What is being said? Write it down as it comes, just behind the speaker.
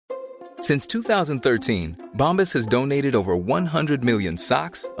Since 2013, Bombas has donated over 100 million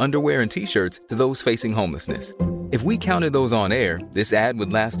socks, underwear, and T-shirts to those facing homelessness. If we counted those on air, this ad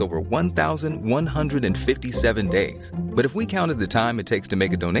would last over 1,157 days. But if we counted the time it takes to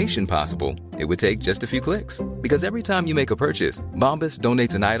make a donation possible, it would take just a few clicks. Because every time you make a purchase, Bombas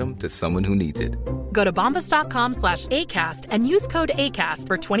donates an item to someone who needs it. Go to bombas.com/ACAST and use code ACAST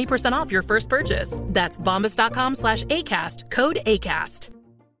for 20% off your first purchase. That's bombas.com/ACAST, code ACAST.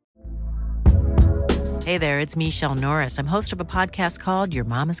 Hey there, it's Michelle Norris. I'm host of a podcast called Your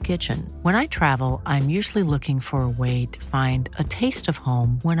Mama's Kitchen. When I travel, I'm usually looking for a way to find a taste of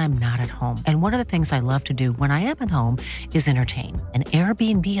home when I'm not at home. And one of the things I love to do when I am at home is entertain. And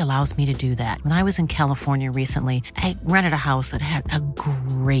Airbnb allows me to do that. When I was in California recently, I rented a house that had a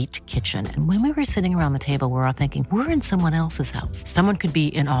great kitchen. And when we were sitting around the table, we were all thinking, we're in someone else's house. Someone could be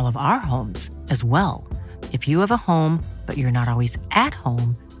in all of our homes as well. If you have a home, but you're not always at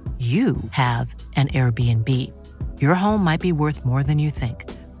home, you have an Airbnb. Your home might be worth more than you think.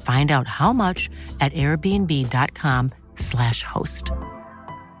 Find out how much at airbnb.com/host.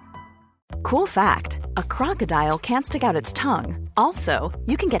 Cool fact, a crocodile can't stick out its tongue. Also,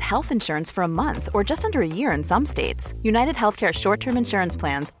 you can get health insurance for a month or just under a year in some states. United Healthcare short-term insurance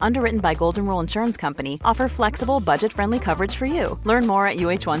plans, underwritten by Golden Rule Insurance Company, offer flexible, budget-friendly coverage for you. Learn more at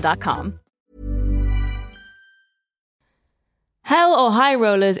uh1.com. Hell or High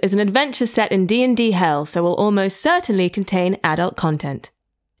Rollers is an adventure set in D&D Hell, so will almost certainly contain adult content.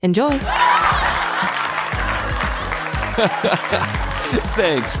 Enjoy!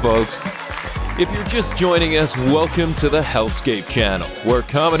 Thanks, folks. If you're just joining us, welcome to the Hellscape channel, where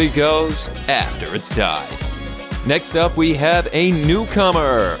comedy goes after it's died. Next up, we have a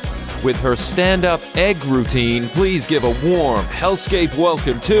newcomer. With her stand-up egg routine, please give a warm Hellscape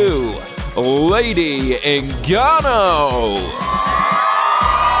welcome to Lady Engano!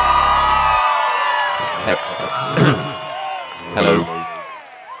 Hello.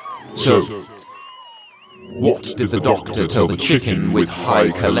 So, what did the doctor tell the chicken with high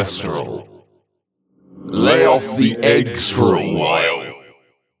cholesterol? Lay off the eggs for a while.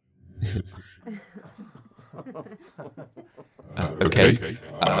 Okay.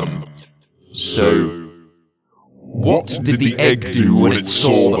 So, what did the egg do when it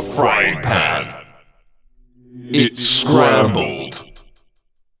saw the frying pan? It scrambled.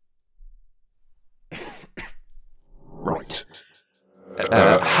 Right.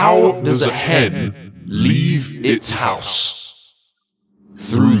 How does a hen leave its house?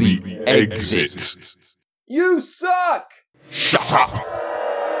 Through the exit. You suck! Shut up!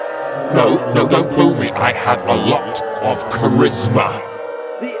 No, don't boo me. I have a lot of charisma.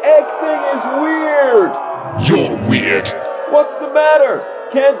 The egg thing is weird! You're weird. What's the matter?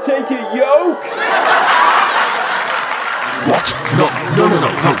 Can't take a yolk? What? No,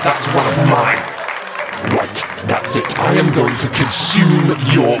 that's one of mine. Right, that's it. I am going to consume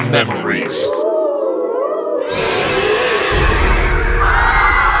your memories.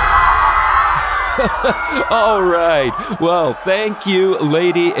 All right. Well, thank you,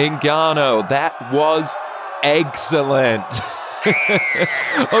 Lady Engano. That was excellent.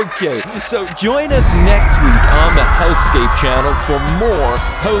 Okay, so join us next week on the Hellscape channel for more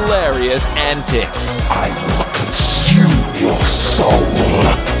hilarious antics. I will consume your soul.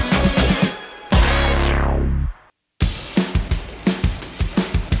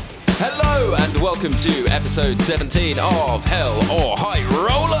 Hello and welcome to episode 17 of Hell or High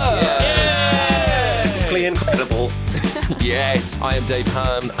Rollers. Simply incredible. Yes, I am Dave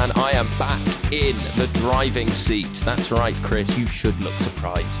Hearn and I am back in the driving seat. That's right, Chris, you should look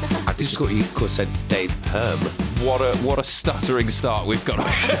surprised. I just thought you could have said Dave Herm. What a stuttering start we've got.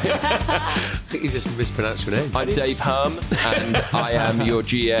 I think you just mispronounced your name. I'm Dave Hum, and I am your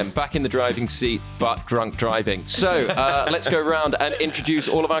GM. Back in the driving seat, but drunk driving. So, let's go around and introduce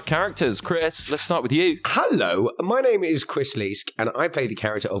all of our characters. Chris, let's start with you. Hello, my name is Chris Leask, and I play the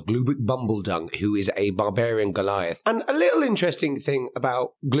character of Glubrick Bumbledung, who is a barbarian Goliath. And a little interesting thing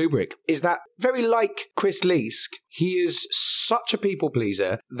about Glubrick is that, very like Chris Leask, he is such a people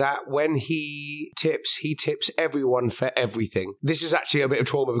pleaser that when he tips everyone for everything. This is actually a bit of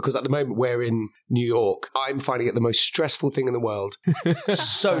trauma because at the moment we're in New York. I'm finding it the most stressful thing in the world.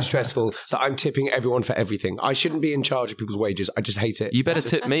 So stressful that I'm tipping everyone for everything. I shouldn't be in charge of people's wages. I just hate it. You better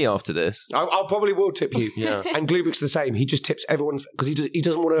tip me after this. I'll probably will tip you. Yeah. And Glubrick's the same. He just tips everyone because he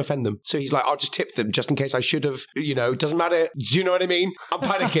doesn't want to offend them. So he's like, I'll just tip them just in case I should have, it doesn't matter. Do you know what I mean? I'm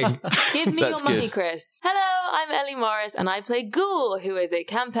panicking. Give me That's your money, good. Chris. Hello, I'm Ellie Morris and I play Ghoul, who is a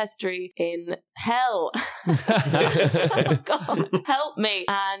campestry in hell. Oh, God, help me.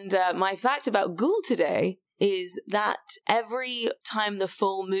 And my fact about Ghoul today is that every time the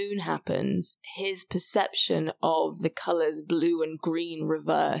full moon happens, his perception of the colours blue and green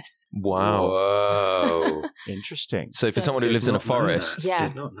reverse. Wow. Whoa. Interesting. So for someone who lives in a forest. Yeah.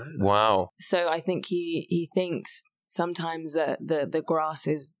 Did not know that. Wow. So I think he thinks sometimes that the grass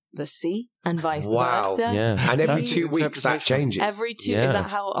is the sea and vice Wow. versa. Yeah. And every That's 2 an weeks that interpretation. changes. Every two, Yeah. is that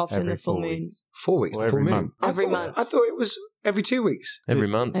how often Every the full 4 moon? weeks. 4 weeks, Or the full every moon. month. Every month. I thought it was every 2 weeks. Every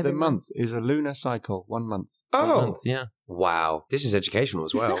month. Every The month is a lunar cycle, 1 month. Oh. Month, yeah. Wow. This is educational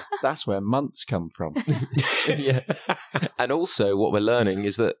as well. That's where months come from. Yeah. And also, what we're learning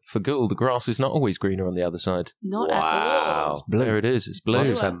is that for Ghoul, the grass is not always greener on the other side. Not at all. Blue. There it is. It's blue.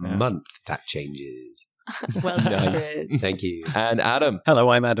 Once a Yeah. month that changes. Well, Nice. there it is. Thank you. And Adam. Hello,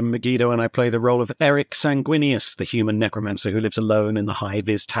 I'm Adam Megiddo, and I play the role of Eric Sanguinius, the human necromancer who lives alone in the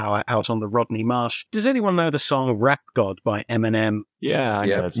high-vis tower out on the Rodney Marsh. Does anyone know the song Rap God by Eminem? Yeah, I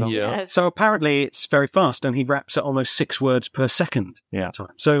Yeah. know that song. Yeah. Yes. So apparently it's very fast, and he raps at almost 6 words per second. Yeah.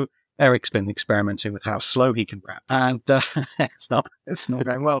 Time. So Eric's been experimenting with how slow he can rap, and it's not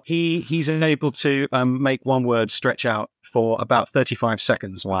going well. He's able to make one word stretch out for about 35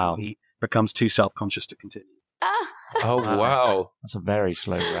 seconds. Wow. Before he becomes too self-conscious to continue. Ah, Oh, wow. That's a very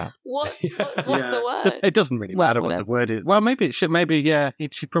slow rap. what's the word? It doesn't really Well, matter what the word is. Well, maybe it should. He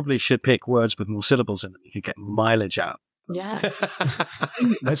probably should pick words with more syllables in them. You could get mileage out. Yeah.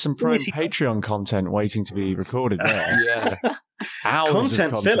 There's some prime Patreon content waiting to be recorded there. Yeah. Hours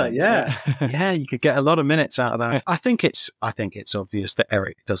Content of filler, content. yeah. Yeah, you could get a lot of minutes out of that. I think it's obvious that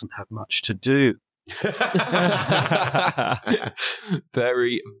Eric doesn't have much to do.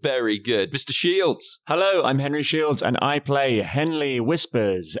 Very, very good. Mr. Shields. Hello, I'm Henry Shields, and I play Henley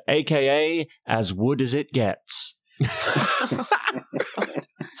Whispers, a.k.a. As Wood As It Gets.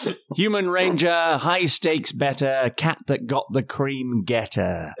 Human Ranger, high stakes better, cat that got the cream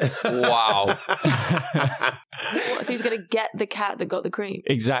getter. Wow. What, so he's going to get the cat that got the cream?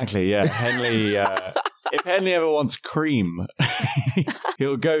 Exactly, yeah. Henley, if Henley ever wants cream,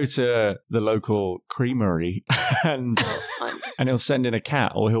 he'll go to the local creamery and he'll send in a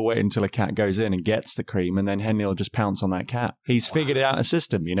cat, or he'll wait until a cat goes in and gets the cream, and then Henley will just pounce on that cat. He's figured out a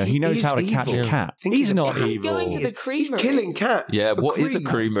system, you know. He knows is how to catch a evil. cat. Think He's of not it. He's evil. going to the He's creamery. killing cats. Yeah, for what is a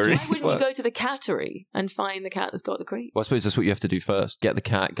cream. creamery? Why wouldn't you go to the cattery and find the cat that's got the cream? Well, I suppose that's what you have to do first. Get the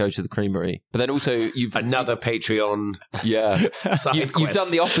cat, go to the creamery. But then also, you've... Another Patreon. Yeah. side You've quest. done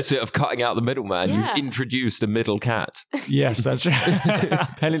the opposite of cutting out the middleman. Yeah. You've introduced a middle cat. Yes, that's right.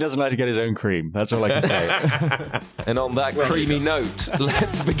 Henley doesn't like to get his own cream. That's all I can say. And on that creamy note,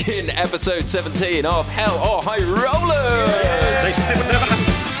 let's begin episode 17 of Hell or High Rollers! They said it would never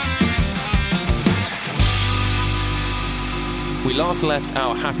happen. We last left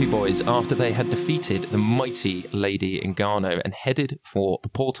our happy boys after they had defeated the mighty Lady Ingano and headed for the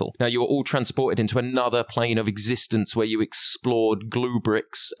portal. Now, you were all transported into another plane of existence where you explored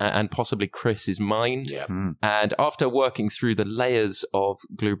Gluebrick's and possibly Chris's mind. Yeah. And after working through the layers of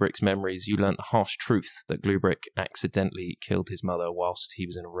Gluebrick's memories, you learnt the harsh truth that Gluebrick accidentally killed his mother whilst he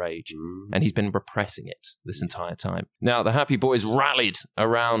was in a rage. And he's been repressing it this entire time. Now, the happy boys rallied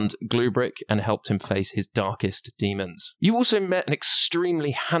around Gluebrick and helped him face his darkest demons. You also met an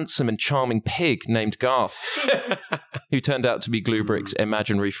extremely handsome and charming pig named Garth, who turned out to be Gluebrick's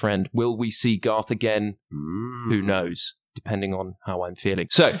imaginary friend. Will we see Garth again? Who knows? Depending on how I'm feeling.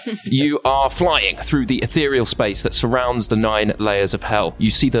 So, you are flying through the ethereal space that surrounds the 9 layers of hell.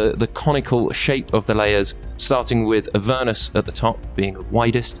 You see the conical shape of the layers, starting with Avernus at the top, being the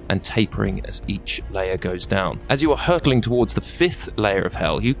widest, and tapering as each layer goes down. As you are hurtling towards the 5th layer of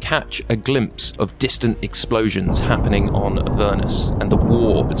hell, you catch a glimpse of distant explosions happening on Avernus, and the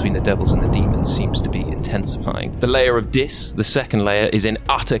war between the devils and the demons seems to be intensifying. The layer of Dis, the 2nd layer, is in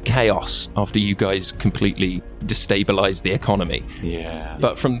utter chaos after you guys completely destabilize the economy. Yeah.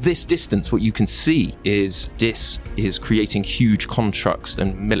 But from this distance, what you can see is Dis is creating huge constructs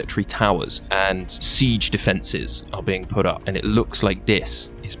and military towers, and siege defenses are being put up, and it looks like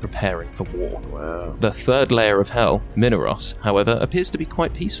Dis is preparing for war. Wow. The 3rd layer of hell, Minoros, however, appears to be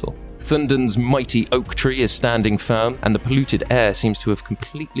quite peaceful. Thunden's mighty oak tree is standing firm, and the polluted air seems to have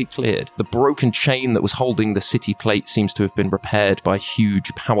completely cleared. The broken chain that was holding the city plate seems to have been repaired by huge,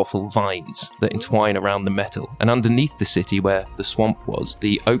 powerful vines that entwine around the metal. And underneath the city, where the swamp was,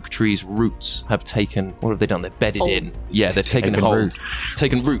 the oak tree's roots have taken... What have they done? They've bedded in. Yeah, they've taken hold. root.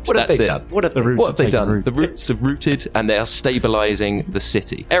 Taken root. What have That's they it. done? What have The roots What have they taken done? root. The roots have rooted, and they are stabilizing the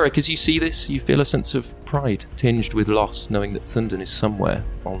city. Eric, as you see this, you feel a sense of pride tinged with loss, knowing that Thunden is somewhere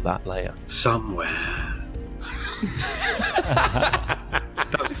on that layer. Somewhere.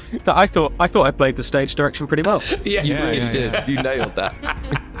 I thought I played the stage direction pretty well. Yeah, You Yeah, really yeah, did. yeah. You nailed that.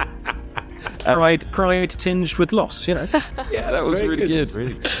 Pride tinged with loss, you know. Yeah, that was really good.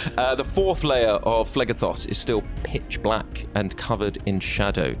 Really good. The fourth layer of Phlegethos is still pitch black and covered in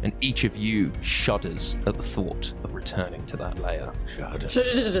shadow, and each of you shudders at the thought of returning to that layer.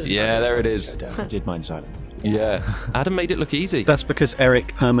 Yeah, there it is. I did mine silent. Yeah. Adam made it look easy. That's because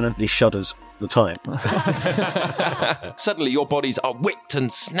Eric permanently shudders the time. Suddenly, your bodies are whipped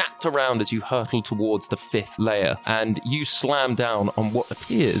and snapped around as you hurtle towards the fifth layer, and you slam down on what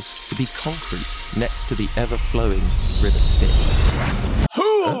appears to be concrete next to the ever-flowing river Styx.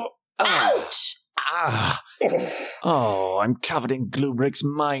 Ouch! Oh, I'm covered in Gluebrick's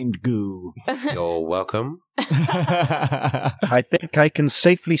mind goo. You're welcome. I think I can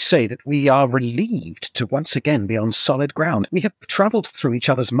safely say that we are relieved to once again be on solid ground. We have travelled through each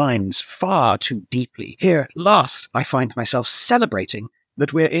other's minds far too deeply. Here, at last, I find myself celebrating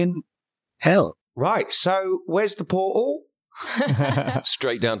that we're in hell. Right, so where's the portal?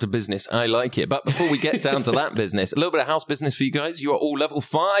 Straight down to business. I like it. But before we get down to that business, a little bit of house business for you guys. You are all level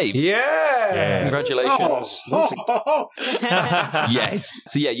 5. Yeah! Congratulations. Yes.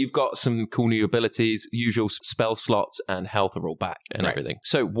 So yeah, you've got some cool new abilities, usual spell slots, and health are all back and everything.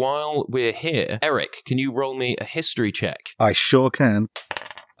 So while we're here, Eric, can you roll me a history check? I sure can.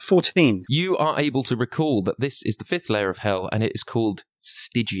 14. You are able to recall that this is the fifth layer of hell, and it is called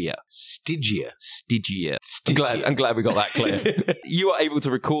Stygia. Stygia. I'm glad we got that clear. You are able to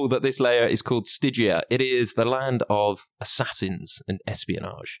recall that this layer is called Stygia. It is the land of assassins and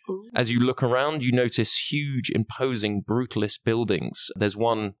espionage. Ooh. As you look around, you notice huge, imposing, brutalist buildings. There's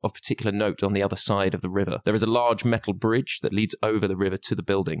one of particular note on the other side of the river. There is a large metal bridge that leads over the river to the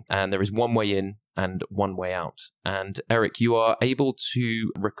building, and there is one way in and one way out. And Eric, you are able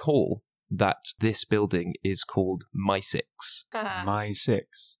to recall that this building is called My Six. My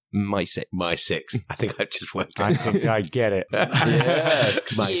Six. My Six. My Six. I think I've just worked it I think I get it. Yeah.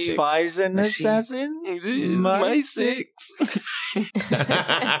 My Six. Spies and assassins. My Six.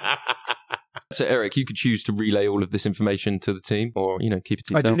 So, Eric, you could choose to relay all of this information to the team or, keep it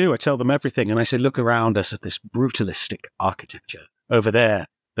to yourself. I do. I tell them everything. And I say, look around us at this brutalistic architecture. Over there,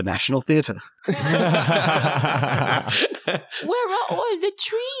 the National Theatre. Where are all the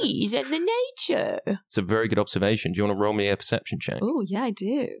trees and the nature? It's a very good observation. Do you want to roll me a perception check? Oh, yeah, I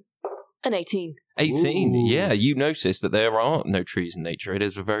do. An 18. 18, Ooh. Yeah, you notice that there are no trees in nature. It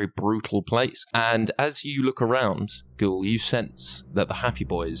is a very brutal place. And as you look around, Ghoul, you sense that the Happy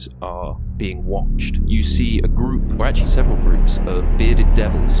Boys are being watched. You see a group, or actually several groups, of bearded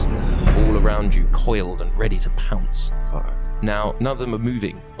devils all around you, coiled and ready to pounce. Now, none of them are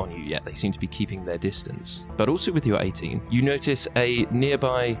moving on you yet. They seem to be keeping their distance. But also with your 18, you notice a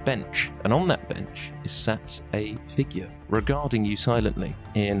nearby bench. And on that bench is sat a figure regarding you silently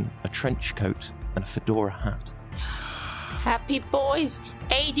in a trench coat and a fedora hat. Happy Boys,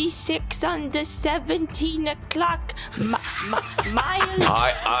 86 under 17 o'clock miles.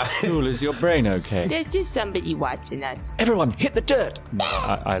 Cool, is your brain okay? There's just somebody watching us. Everyone, hit the dirt.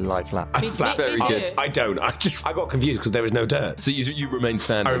 I lie flat. I'm flat. Very good. I don't. I got confused because there was no dirt. So you remain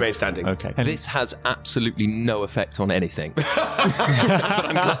standing. I remain standing. Okay. This has absolutely no effect on anything. But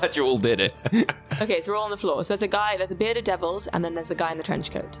I'm glad you all did it. Okay, so we're all on the floor. So there's a bearded devils, and then there's the guy in the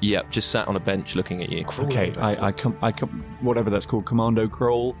trench coat. Yep, just sat on a bench looking at you. Okay, I come, whatever that's called, commando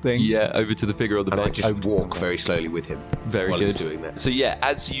crawl thing. Yeah, over to the figure on the And I bench. just walk very slowly with him. Very while good. he's doing that. So yeah,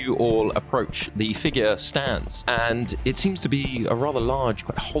 as you all approach, the figure stands, and it seems to be a rather large,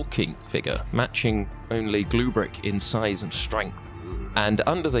 quite hulking figure, matching only Gluebrick in size and strength. And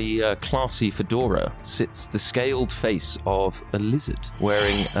under the classy fedora sits the scaled face of a lizard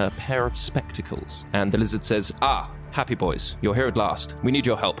wearing a pair of spectacles. And the lizard says, Happy Boys, you're here at last. We need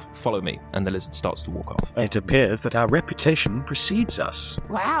your help. Follow me. And the lizard starts to walk off. It appears that our reputation precedes us.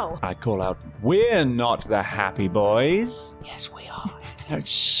 Wow. I call out, we're not the Happy Boys. Yes, we are.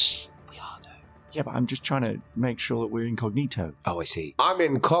 Shh. We are, though. Yeah, but I'm just trying to make sure that we're incognito. Oh, I see. I'm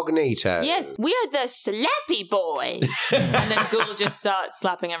incognito. Yes, we are the Slappy Boys. And then Ghoul just starts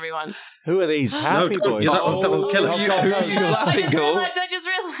slapping everyone. Who are these Happy Boys? that will kill us. Who are you slapping, Ghoul? I just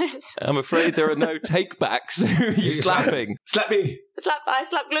realised. I'm afraid there are no takebacks. Who are you slapping? Slap me. I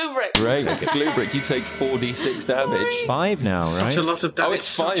slap Gluebrick. Great. Gluebrick, you take 4d6 damage. 5 now, right? Such a lot of damage. Oh,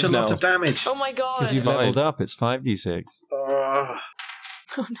 it's 5 Such a lot now. of damage. Oh my god. Because you've 5. leveled up, it's 5d6. Oh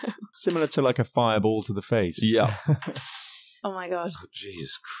no. Similar to like a fireball to the face. Yeah. Oh my god. Oh,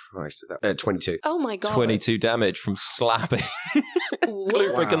 Jesus Christ. 22. Oh my god. 22 damage from slapping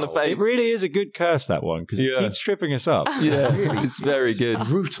Glubric in the face. It really is a good curse, that one, because it keeps tripping us up. Yeah, it's very good.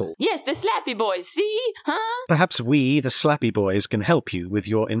 Brutal. Yes, the slappy boys, see? Huh? Perhaps we, the Slappy Boys, can help you with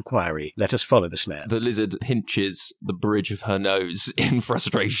your inquiry. Let us follow the snare. The lizard pinches the bridge of her nose in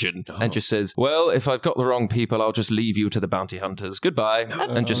frustration and just says, well, if I've got the wrong people, I'll just leave you to the bounty hunters. Goodbye.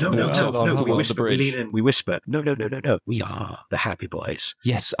 And just walks off towards the bridge. We whisper, no. We are the Happy Boys.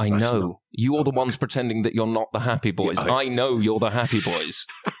 Yes, I know. You're the ones pretending that you're not the Happy Boys. I know you're the Happy Boys.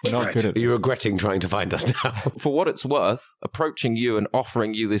 We're not good at Are you regretting trying to find us now? For what it's worth, approaching you and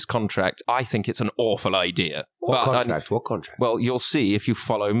offering you this contract, I think it's an awful idea. What contract? Well, you'll see if you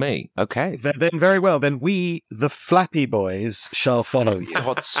follow me. Okay. Then very well. Then we, the Flappy Boys, shall follow you. For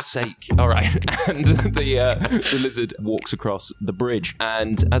God's sake. All right. And the lizard walks across the bridge.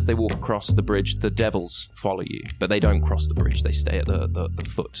 And as they walk across the bridge, the devils follow you. But they don't cross the bridge. They stay at the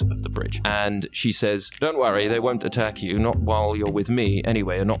foot of the bridge. And she says, don't worry, they won't attack you. Not while you're with me,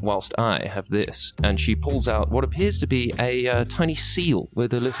 anyway, or not whilst I have this. And she pulls out what appears to be a tiny seal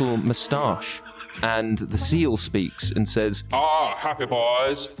with a little moustache. And the seal speaks and says, Happy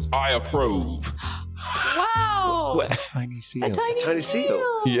Boys, I approve. Wow! A tiny seal. A tiny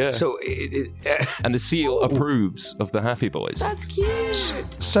seal. Yeah. So, and the seal approves of the Happy Boys. That's cute.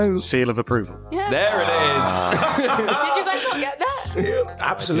 So, seal of approval. Yeah. There it is. Did you guys not get that?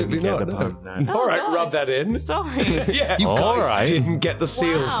 Absolutely not. No. All right, rub that in. Sorry. Yeah, you guys didn't get the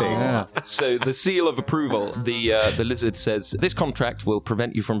seal thing. Yeah. So the seal of approval, the lizard says, this contract will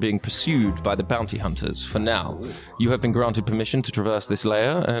prevent you from being pursued by the bounty hunters for now. You have been granted permission to traverse this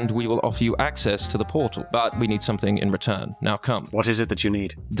layer, and we will offer you access to the portal, but we need something in return. Now come. What is it that you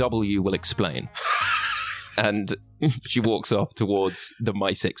need? W will explain. And she walks off towards the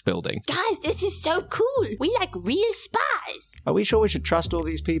My6 building. Guys, this is so cool. We like real spies. Are we sure we should trust all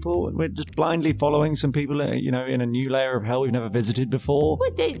these people? We're just blindly following some people, in a new layer of hell we've never visited before.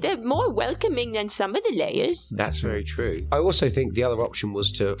 Well, they're more welcoming than some of the layers. That's very true. I also think the other option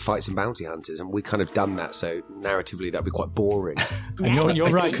was to fight some bounty hunters, and we kind of done that, so narratively that'd be quite boring. And you're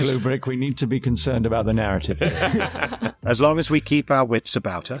right, Glubric. We need to be concerned about the narrative. As long as we keep our wits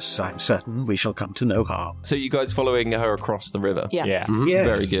about us, I'm certain we shall come to no harm. So you guys following her across the river? Yeah. Mm-hmm. Yes.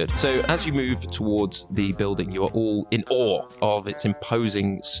 Very good. So as you move towards the building, you are all in awe of its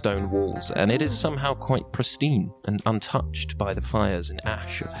imposing stone walls, and it is somehow quite pristine and untouched by the fires and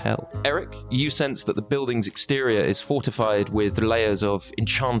ash of hell. Eric, you sense that the building's exterior is fortified with layers of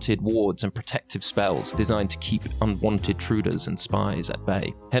enchanted wards and protective spells designed to keep unwanted intruders and spies at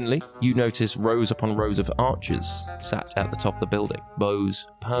bay. Henley, you notice rows upon rows of archers sat at the top of the building, bows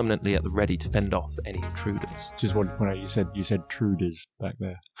permanently at the ready to fend off any intruders. Just want to point out, you said truders back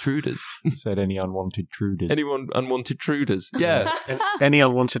there. Truders? Said any unwanted truders. Anyone unwanted truders? Yeah. Any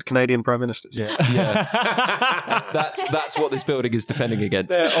unwanted Canadian Prime Ministers? Yeah. That's what this building is defending against.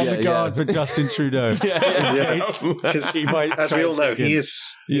 They're on the guard for Justin Trudeau. Because he might, as we all know, he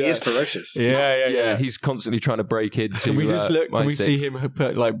is ferocious. Yeah. He's constantly trying to break into. Can we just look? Can we My6? see him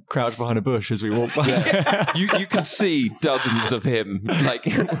crouch behind a bush as we walk by? Yeah. You can see dozens of him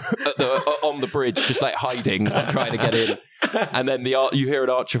on the bridge, just hiding and trying to get in. And then you hear an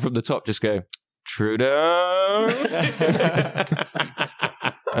archer from the top just go, Trudeau.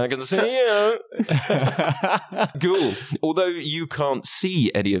 I can see you. Cool. Although you can't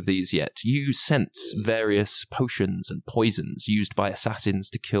see any of these yet, you sense various potions and poisons used by assassins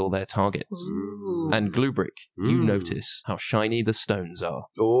to kill their targets. Ooh. And Glubric, you notice how shiny the stones are.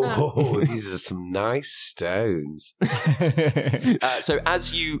 Oh, these are some nice stones. So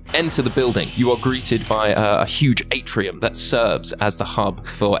as you enter the building, you are greeted by a huge atrium that serves as the hub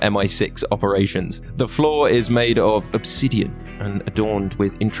for MI6 operations. The floor is made of obsidian and adorned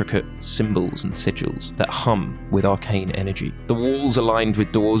with intricate symbols and sigils that hum with arcane energy. The walls are lined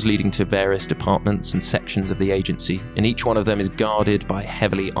with doors leading to various departments and sections of the agency, and each one of them is guarded by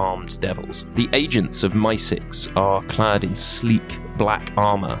heavily armed devils. The agents of My6 are clad in sleek black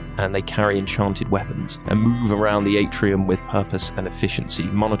armor, and they carry enchanted weapons and move around the atrium with purpose and efficiency,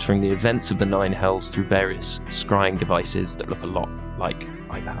 monitoring the events of the Nine Hells through various scrying devices that look a lot like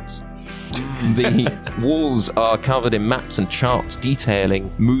iPads. The walls are covered in maps and charts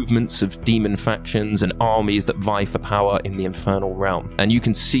detailing movements of demon factions and armies that vie for power in the infernal realm. And you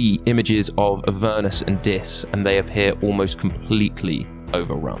can see images of Avernus and Dis, and they appear almost completely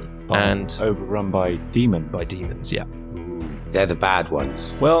overrun. Overrun by demons. By demons, yeah. They're the bad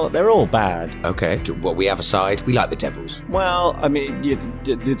ones. Well, they're all bad. Okay. Well, we have a side. We like the devils. Well, I mean,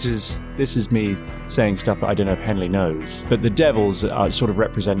 this is me saying stuff that I don't know if Henley knows. But the devils sort of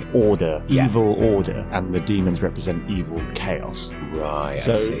represent order, evil order, and the demons represent evil chaos. Right,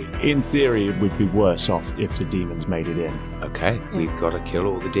 so I see. In theory, it would be worse off if the demons made it in. Okay, we've got to kill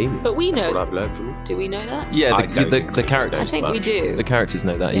all the demons. But we know. That's what I've learned from you. Do we know that? Yeah, the characters. I think we do. The characters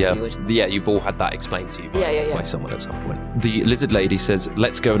know that, Yeah, yeah. You've all had that explained to you by someone at some point. The lizard lady says,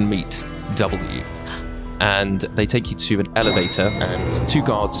 let's go and meet W. And they take you to an elevator, and 2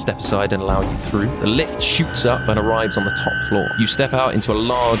 guards step aside and allow you through. The lift shoots up and arrives on the top floor. You step out into a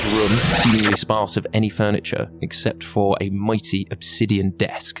large room, seemingly sparse of any furniture, except for a mighty obsidian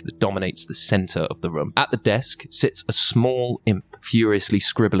desk that dominates the center of the room. At the desk sits a small imp, furiously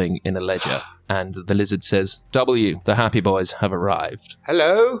scribbling in a ledger. And the lizard says, W, the happy boys have arrived.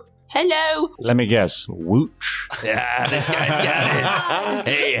 Hello? Hello. Let me guess. Wooch? Yeah, this guy's got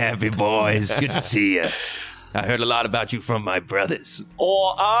it. Hey, happy boys. Good to see you. I heard a lot about you from my brothers.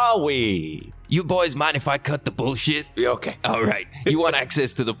 Or are we? You boys mind if I cut the bullshit? Yeah, okay. All right. You want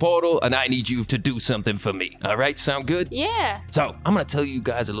access to the portal, and I need you to do something for me. All right? Sound good? Yeah. So, I'm going to tell you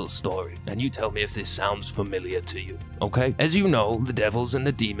guys a little story, and you tell me if this sounds familiar to you, okay? As you know, the devils and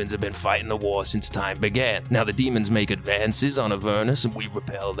the demons have been fighting the war since time began. Now, the demons make advances on Avernus, and we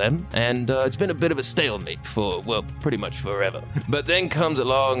repel them, and it's been a bit of a stalemate for, well, pretty much forever. But then comes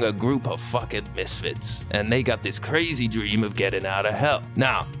along a group of fucking misfits, and they got this crazy dream of getting out of hell.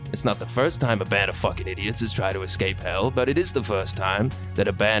 Now, it's not the first time a band of fucking idiots has tried to escape hell, but it is the first time that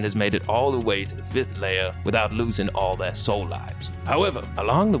a band has made it all the way to the 5th layer without losing all their soul lives. However,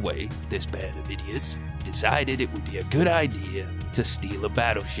 along the way, this band of idiots decided it would be a good idea to steal a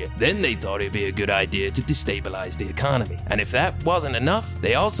battleship. Then they thought it'd be a good idea to destabilize the economy. And if that wasn't enough,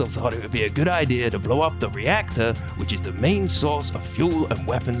 they also thought it would be a good idea to blow up the reactor, which is the main source of fuel and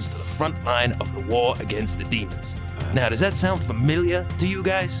weapons to the front line of the war against the demons. Now, does that sound familiar to you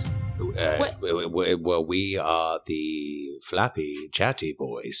guys? Well, we are the flappy, chatty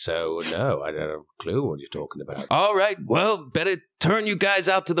boys, so no, I don't have a clue what you're talking about. All right, well, better turn you guys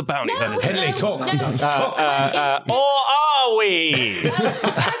out to the bounty hunters. Henley, talk. Or are we?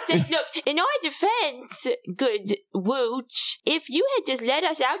 Look, in our defense, good Wooch, if you had just let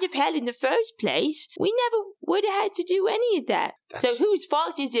us out of hell in the first place, we never would have had to do any of that. So whose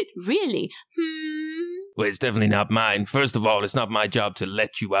fault is it really? Well, it's definitely not mine. First of all, it's not my job to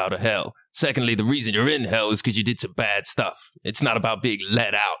let you out of hell. Secondly, the reason you're in hell is because you did some bad stuff. It's not about being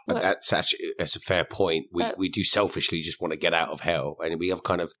let out. That's a fair point. We do selfishly just want to get out of hell, and we have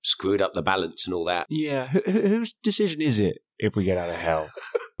kind of screwed up the balance and all that. Yeah, whose decision is it if we get out of hell?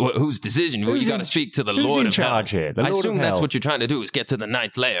 Well, whose decision? Well, you got to speak to the Lord of Hell. Who's in charge here? I assume that's what you're trying to do, is get to the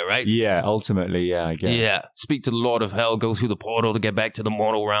 9th layer, right? Yeah, ultimately, yeah, I guess. Yeah, speak to the Lord of Hell, go through the portal to get back to the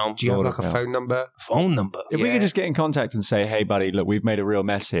mortal realm. Do you have like a phone number? Phone number? If we could just get in contact and say, hey, buddy, look, we've made a real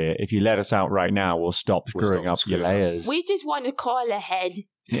mess here. If you let us out right now, we'll stop screwing up your layers. We just want to call ahead.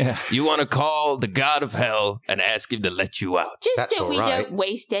 Yeah. You want to call the God of Hell and ask him to let you out. Just so we don't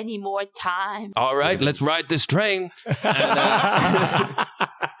waste any more time. All right, let's ride this train.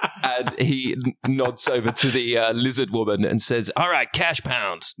 And he nods over to the lizard woman and says, all right, cash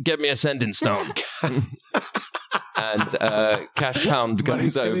pounds, get me a sending stone. And Cash Pound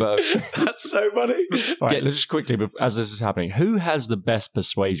goes over. That's so funny. All right, let's just quickly, as this is happening, who has the best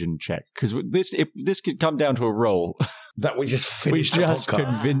persuasion check? Because if this could come down to a roll, that we just finish we just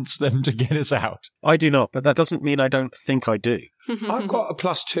convince them to get us out. I do not, but that doesn't mean I don't think I do. I've got a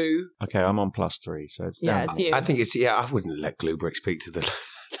 +2. Okay, I'm on +3, so it's down. It's you. I think it's, I wouldn't let Gluebrick speak to the...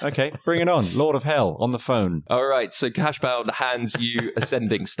 Okay, bring it on. Lord of Hell, on the phone. All right, so Cashbound hands you a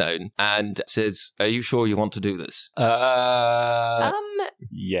sending stone and says, are you sure you want to do this?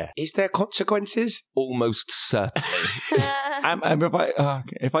 Yeah. Is there consequences? Almost certainly.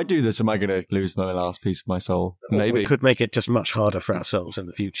 If I do this, am I going to lose my last piece of my soul? Maybe. We could make it just much harder for ourselves in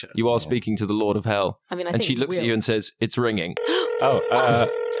the future. You are speaking to the Lord of Hell. I mean, and she looks at you and says, it's ringing. I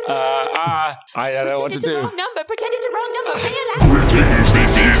don't know what to do. Pretend it's a wrong number. Pay it out. Greetings,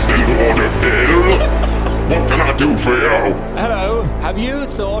 this is the Lord of Hell. What can I do for you? Hello. Have you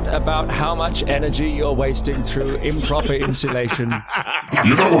thought about how much energy you're wasting through improper insulation?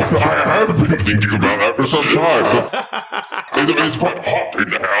 You know, I have been thinking about that for some time. It's quite hot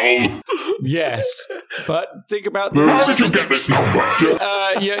in hell. Yes, but think about this. How did you get this number?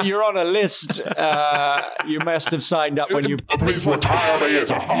 You're on a list. You must have signed up when you... Please retire me as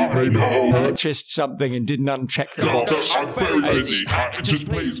a hobby now. Purchased something and didn't uncheck the box. I'm very busy. Just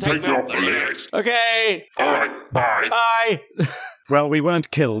please take me off the list. Okay. All right, bye. Bye. Well, we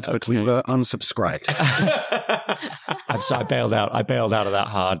weren't killed, but we were unsubscribed. I'm sorry, I bailed out. I bailed out of that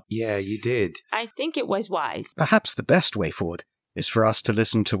hard. Yeah, you did. I think it was wise. Perhaps the best way forward is for us to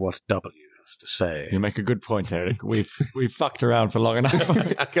listen to what W has to say. You make a good point, Eric. We've fucked around for long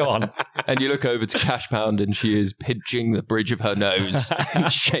enough. Go on. And you look over to Cash Pound and she is pinching the bridge of her nose,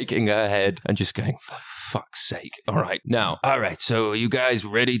 shaking her head and just going, for fuck's sake. All right, so are you guys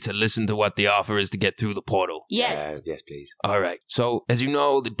ready to listen to what the offer is to get through the portal? Yes. Yes, please. All right, so as you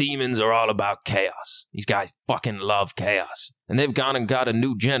know, the demons are all about chaos. These guys fucking love chaos. And they've gone and got a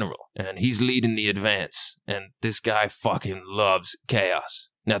new general, and he's leading the advance. And this guy fucking loves chaos.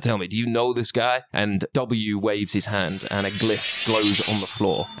 Now tell me, do you know this guy? And W waves his hand, and a glyph glows on the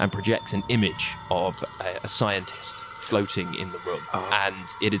floor and projects an image of a scientist floating in the room. And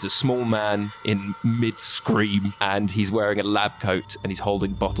it is a small man in mid-scream, and he's wearing a lab coat, and he's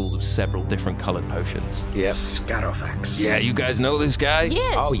holding bottles of several different coloured potions. Yep. Scarofax. Yeah, you guys know this guy?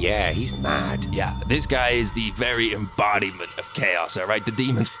 Yes. Oh, yeah, he's mad. Yeah, this guy is the very embodiment of chaos, all right? The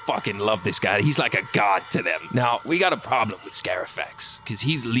demons fucking love this guy. He's like a god to them. Now, we got a problem with Scarafax, because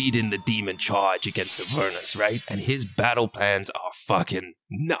he's leading the demon charge against the Vernus, right? And his battle plans are fucking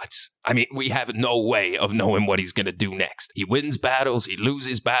nuts. I mean, we have no way of knowing what he's gonna do next. He wins battles, he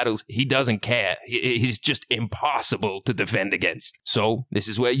loses battles, he doesn't care. He's just impossible to defend against. So, this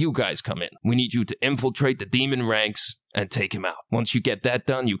is where you guys come in. We need you to infiltrate the demon ranks and take him out. Once you get that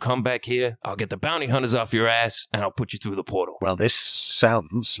done, you come back here, I'll get the bounty hunters off your ass, and I'll put you through the portal. Well, this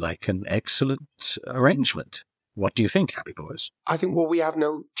sounds like an excellent arrangement. What do you think, Happy Boys? I think, well, we have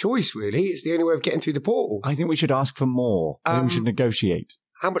no choice, really. It's the only way of getting through the portal. I think we should ask for more. I think we should negotiate.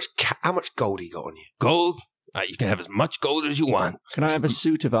 How much gold you got on you? Gold? You can have as much gold as you want. Can I have a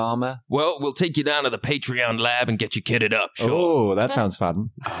suit of armor? Well, we'll take you down to the Patreon lab and get you kitted up, sure. Oh, that sounds fun.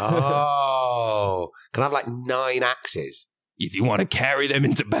 Oh. Can I have like 9 axes? If you want to carry them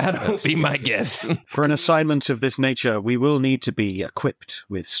into battle, be my guest. For an assignment of this nature, we will need to be equipped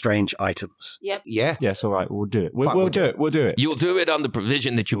with strange items. Yep. Yeah. Yes, all right, we'll do it. We'll do it. We'll do it. You'll do it on the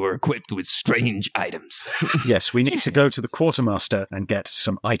provision that you are equipped with strange items. Yes, we need to go to the quartermaster and get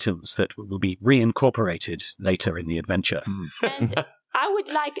some items that will be reincorporated later in the adventure. And I would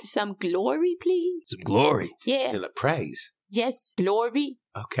like some glory, please. Some glory? Yeah. Like praise? Yes, glory.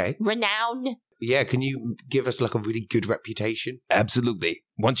 Okay. Renown. Yeah, can you give us like a really good reputation? Absolutely.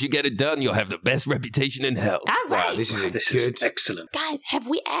 Once you get it done, you'll have the best reputation in hell. All right. Wow, this is Is excellent. Guys, have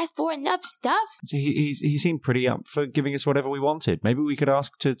we asked for enough stuff? He seemed pretty up for giving us whatever we wanted. Maybe we could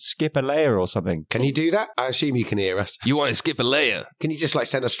ask to skip a layer or something. Can you do that? I assume you can hear us. You want to skip a layer? Can you just like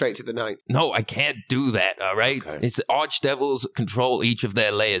send us straight to the 9th? No, I can't do that, all right? Okay. It's archdevils control each of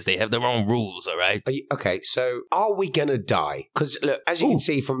their layers. They have their own rules, all right? Okay, so are we going to die? Because look, as you can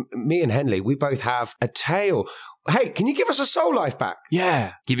see from me and Henley, we both have a tail. Hey, can you give us a soul life back?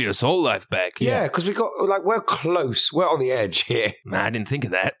 Yeah. Give you a soul life back. Yeah, because we got, like, we're close. We're on the edge here. I didn't think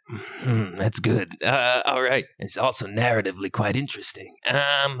of that. That's good. All right. It's also narratively quite interesting.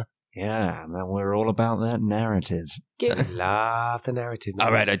 Yeah, we're all about that narrative. Good. Love the narrative.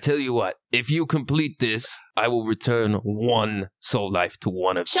 All right, I tell you what. If you complete this, I will return 1 soul life to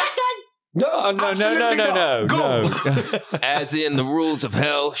one of you. Shotgun! No, No. As in the rules of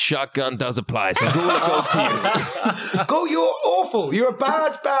hell, shotgun does apply. So Ghoul, it goes to you. Go, you're awful. You're a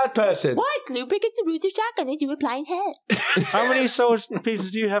bad person. What? Lubric, it's the rules of shotgun and you apply in hell. How many soul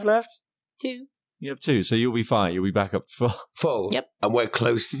pieces do you have left? 2. You have 2, so you'll be fine. You'll be back up full. Full. Yep. And we're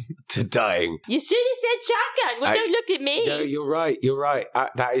close to dying. You should have said shotgun. Well, don't look at me. No, you're right.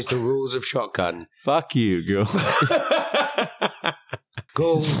 That is the rules of shotgun. Fuck you, girl.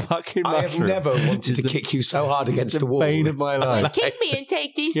 Go. Fucking I have mushroom. never wanted to kick you so hard against the wall. Bane of my life. Kick me and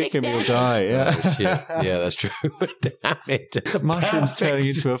take D6 Kick him, damage. you'll die, yeah. Oh, shit. Yeah, that's true. Damn it. The mushroom's turning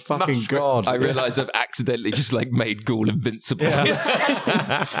into a fucking mushroom. god. I realise I've accidentally just made Ghoul invincible.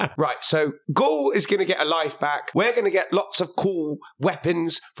 Right, so Ghoul is going to get a life back. We're going to get lots of cool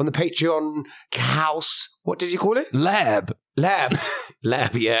weapons from the Patreon house. What did you call it? Lab,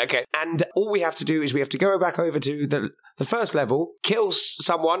 yeah, okay. And all we have to do is we have to go back over to the first level, kill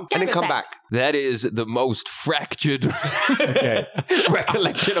someone, and then come back. That is the most fractured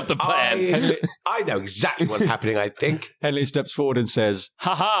recollection of the plan. I know exactly what's happening, I think. Henley steps forward and says,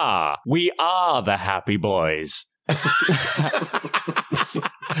 "Ha! We are the happy boys."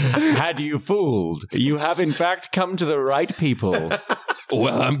 Had you fooled? You have in fact come to the right people.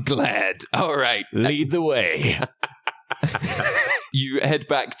 Well, I'm glad. All right. Lead the way. You head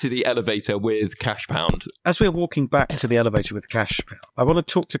back to the elevator with Cash Pound. As we're walking back to the elevator with Cash Pound, I want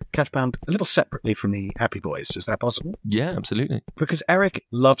to talk to Cash Pound a little separately from the Happy Boys. Is that possible? Yeah, absolutely. Because Eric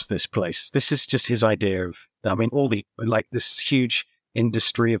loves this place. This is just his idea of, all the, this huge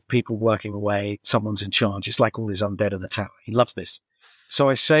industry of people working away. Someone's in charge. It's like all his undead in the tower. He loves this. So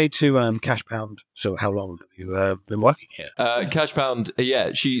I say to Cash Pound, so how long have you been working here? Cash Pound,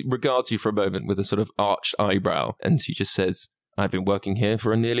 she regards you for a moment with a sort of arched eyebrow, and she just says, I've been working here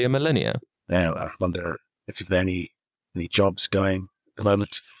for nearly a millennia. Now, I wonder if there are any jobs going at the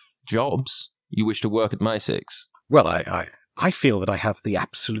moment. Jobs? You wish to work at My Six? Well, I feel that I have the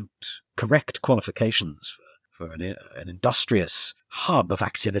absolute correct qualifications for an industrious hub of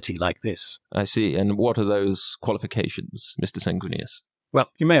activity like this. I see. And what are those qualifications, Mr. Sanguinius? Well,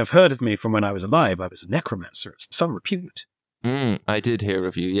 you may have heard of me from when I was alive. I was a necromancer of some repute. I did hear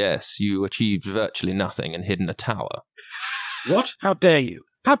of you, yes. You achieved virtually nothing and hid in a tower. What? How dare you?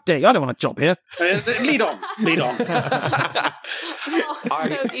 How dare you? I don't want a job here. Lead on.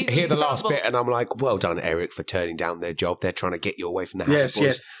 I hear the last bit and I'm like, well done, Eric, for turning down their job. They're trying to get you away from the Happy Boys.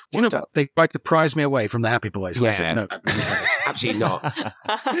 Yes. You know, they tried to prize me away from the Happy Boys. Yeah. No. Absolutely not.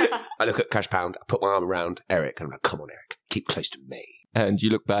 I look at Cash Pound, I put my arm around Eric and I'm like, come on, Eric, keep close to me. And you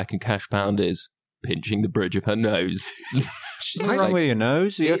look back and Cash Pound is pinching the bridge of her nose. What's wrong with your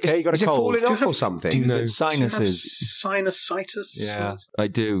nose? Are you okay? You got a cold? Is it falling off or something? Do you know sinuses? Sinusitis? Yeah. I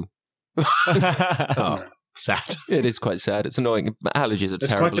do. Oh, sad. It is quite sad. It's annoying. Allergies are It's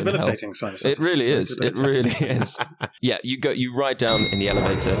terrible. quite debilitating, sinusitis. It really is. It really is. Yeah, you ride down in the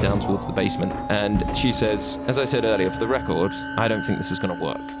elevator down towards the basement, and she says, as I said earlier, for the record, I don't think this is going to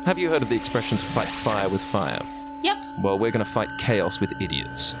work. Have you heard of the expression to fight fire with fire? Yep. Well, we're going to fight chaos with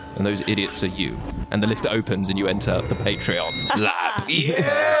idiots, and those idiots are you. And the lift opens and you enter the Patreon lab.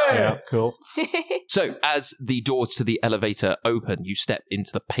 Yeah, cool. So, as the doors to the elevator open, you step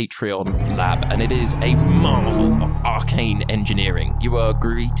into the Patreon lab, and it is a marvel of arcane engineering. You are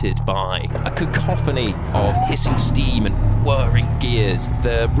greeted by a cacophony of hissing steam and whirring gears.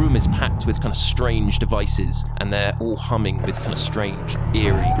 The room is packed with kind of strange devices, and they're all humming with kind of strange,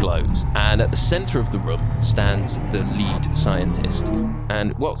 eerie glows. And at the center of the room stands the lead scientist.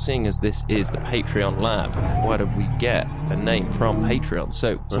 And, well, seeing as this is the Patreon lab, why don't we get a name from Patreon?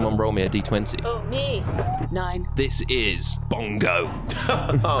 So, someone roll me a d20. Oh, me. 9. This is Bongo.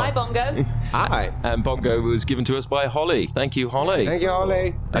 Hi, Bongo. Hi. And Bongo was given to us by Holly. Thank you, Holly. Thank you,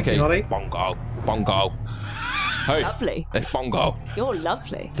 Holly. Okay, Holly. Bongo. Hey, Lovely. it's Bongo. You're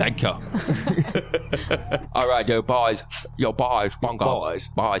lovely. Thank you. All right, boys, Bongo.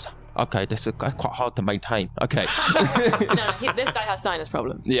 Boys. Okay, this is quite hard to maintain. Okay. No, this guy has sinus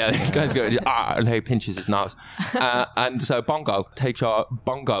problems. Yeah, this guy's good. And he pinches his nose. And so Bongo takes our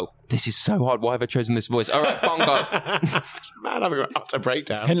Bongo. This is so hard. Why have I chosen this voice? All right, Bongo. Man, I'm about to break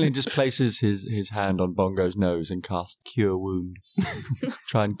down. Henley just places his hand on Bongo's nose and casts Cure Wound.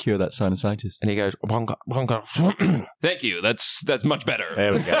 Try and cure that sinusitis. And he goes, Bongo. Thank you. That's much better.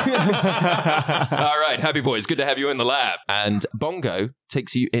 There we go. All right, Happy Boys, good to have you in the lab. And Bongo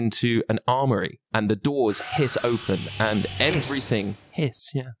takes you into an armory, and the doors hiss open, and everything hiss.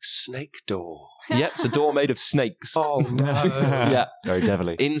 Yeah, snake door. Yeah, it's a door made of snakes. Oh no! Yeah, very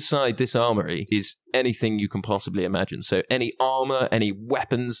devilly. Inside this armory is anything you can possibly imagine. So any armor, any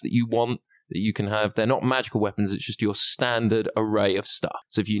weapons that you want, that you can have. They're not magical weapons, it's just your standard array of stuff.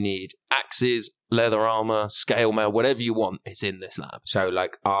 So if you need axes, leather armor, scale mail, whatever you want, it's in this lab. So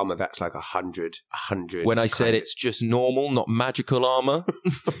like armor that's like 100. When I said it's just normal, not magical armor,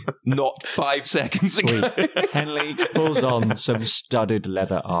 not 5 seconds ago. Henley pulls on some studded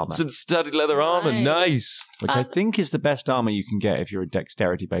leather armor. Some studded leather armor, nice. Which I think is the best armor you can get if you're a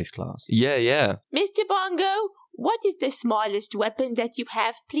dexterity-based class. Yeah. Mr. Bongo, what is the smallest weapon that you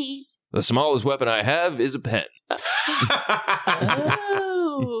have, please? The smallest weapon I have is a pen.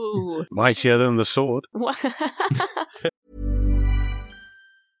 Oh. Mightier than the sword.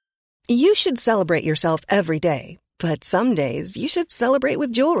 You should celebrate yourself every day, but some days you should celebrate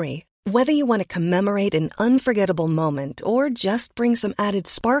with jewelry. Whether you want to commemorate an unforgettable moment or just bring some added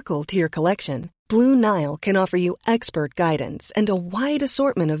sparkle to your collection, Blue Nile can offer you expert guidance and a wide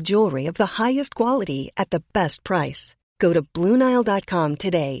assortment of jewelry of the highest quality at the best price. Go to BlueNile.com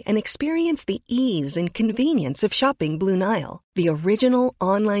today and experience the ease and convenience of shopping Blue Nile, the original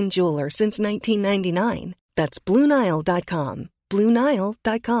online jeweler since 1999. That's BlueNile.com.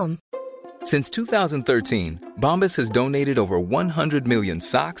 BlueNile.com. Since 2013, Bombas has donated over 100 million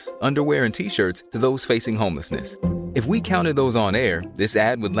socks, underwear, and T-shirts to those facing homelessness. If we counted those on air, this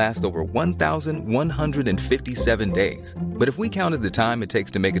ad would last over 1,157 days. But if we counted the time it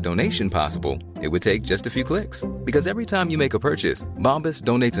takes to make a donation possible, it would take just a few clicks. Because every time you make a purchase, Bombas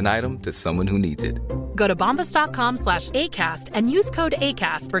donates an item to someone who needs it. Go to bombas.com/ACAST and use code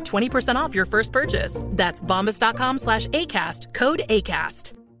ACAST for 20% off your first purchase. That's bombas.com/ACAST, code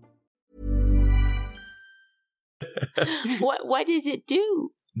ACAST. What does it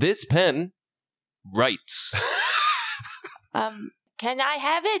do? This pen writes. Can I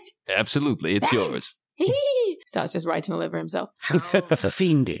have it? Absolutely, it's yours. Starts just writing all over himself. How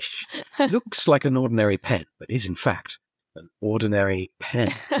fiendish. Looks like an ordinary pen, but is in fact an ordinary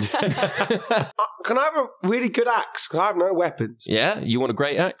pen. Can I have a really good axe? Because I have no weapons. Yeah? You want a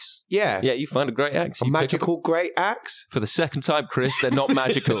great axe? Yeah. Yeah, you find a great axe. A magical great axe? For the second time, Chris, they're not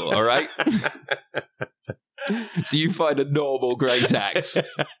magical, all right? So you find a normal great axe.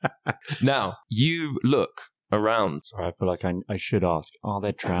 Now, you look around. Sorry, I feel like I should ask, are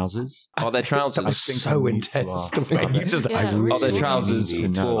there trousers? Are there trousers? That's so intense. The way you just, are there trousers?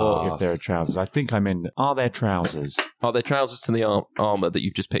 If there are trousers. I think I'm in. Are there trousers? Are there trousers to the armor that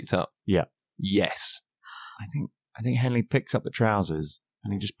you've just picked up? Yeah. Yes. I think Henley picks up the trousers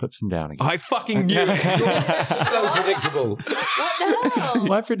and he just puts them down again. I fucking knew it. You're so predictable. What the hell?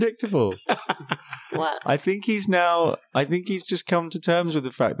 Why predictable? What? I think he's just come to terms with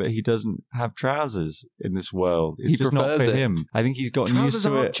the fact that he doesn't have trousers in this world. It's just not for him. I think he's gotten used to it. Trousers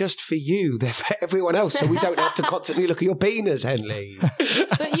aren't just for you, they're for everyone else, so we don't have to constantly look at your penis, Henley.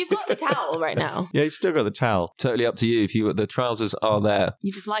 But you've got the towel right now. Yeah, he's still got the towel. Totally up to you. If the trousers are there.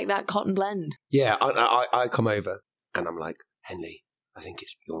 You just like that cotton blend. Yeah, I come over and I'm like, Henley, I think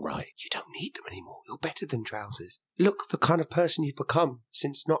you're right. You don't need them anymore. You're better than trousers. Look, the kind of person you've become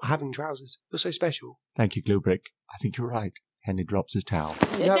since not having trousers. You're so special. Thank you, Gluebrick. I think you're right. Henley drops his towel.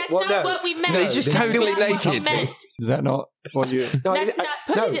 That's not what we meant. No, he's just totally naked. Is that not what you...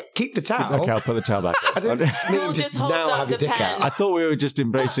 Keep the towel. Okay, I'll put the towel back. I don't mean just now have your dick out. I thought we were just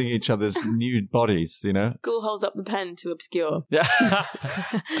embracing each other's nude bodies, you know? Ghoul holds up the pen to obscure. Yeah.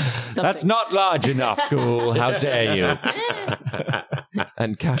 That's not large enough, Ghoul. How dare you?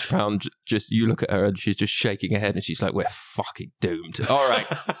 And Cash Pound, you look at her and she's just shaking her head and she's like, we're fucking doomed. All right.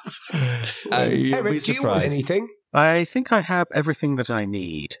 Eric, do you want anything? I think I have everything that I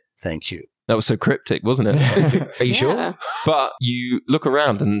need. Thank you. That was so cryptic, wasn't it? Are you sure? But you look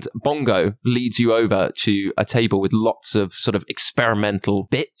around and Bongo leads you over to a table with lots of sort of experimental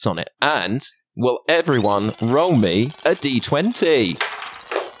bits on it. And will everyone roll me a d20?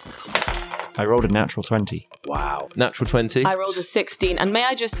 I rolled a natural 20. Wow. Natural 20? I rolled a 16. And may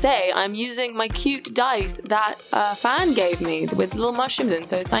I just say, I'm using my cute dice that a fan gave me with little mushrooms in.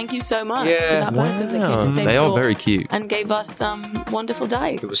 So thank you so much to that person that came to stay They are very cute. and gave us some wonderful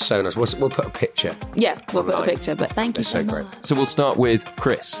dice. It was so nice. We'll put a picture. Yeah, we'll put a picture, but thank you so much. So we'll start with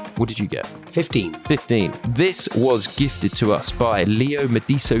Chris. What did you get? 15. 15. This was gifted to us by Leo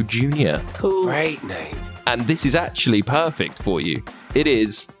Mediso Jr. Cool. Great name. And this is actually perfect for you. It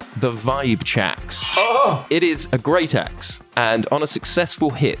is the Vibe Chax. Oh! It is a great axe, and on a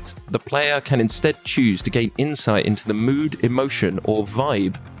successful hit, the player can instead choose to gain insight into the mood, emotion, or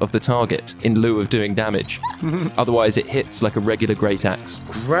vibe of the target in lieu of doing damage. Otherwise, it hits like a regular great axe.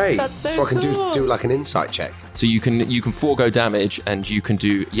 Great. That's so I can cool. do like an insight check. So you can forego damage, and you can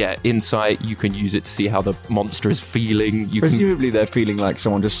do insight. You can use it to see how the monster is feeling. Presumably they're feeling like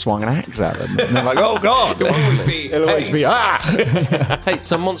someone just swung an axe at them. And they're like, oh God! It'll always be, Hey,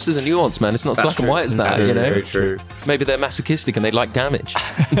 some monsters are nuanced, man. It's not black and white as that, you know? Very true. Maybe they're masochistic and they like damage.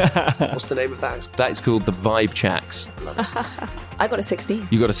 What's the name of that? That is called the Vibe Chax. I got a 16.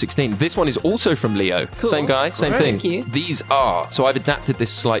 You got a 16. This one is also from Leo. Cool. Same guy, same thing. Thank you. These are, so I've adapted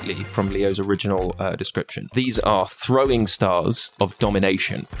this slightly from Leo's original description. These are throwing stars of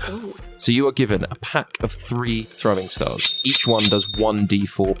domination. Ooh. So you are given a pack of 3 throwing stars. Each one does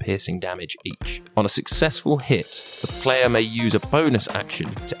 1d4 piercing damage each. On a successful hit, the player may use a bonus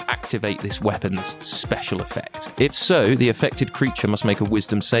action to activate this weapon's special effect. If so, the affected creature must make a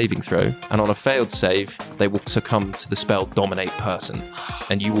wisdom saving throw, and on a failed save, they will succumb to the spell Dominate Person,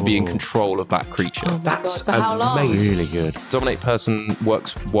 and you will be in control of that creature. Oh my God, for how long? really good. Dominate Person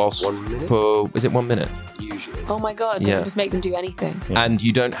works whilst 1 minute? for, is it 1 minute? Usually. Oh my God, so Yeah. just make them do anything. Yeah. And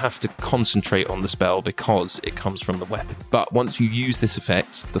you don't have to concentrate on the spell because it comes from the weapon. But once you use this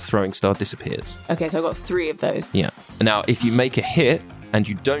effect, the throwing star disappears. Okay, so I got 3 of those. Yeah. Now, if you make a hit and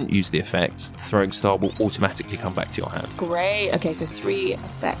you don't use the effect, throwing star will automatically come back to your hand. Great. Okay, so 3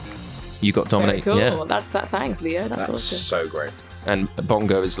 effects. You got Dominate. Very cool. Yeah. That's that. Thanks, Leo. That's awesome. so great. And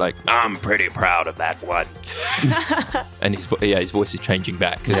Bongo is like, I'm pretty proud of that one. And his voice is changing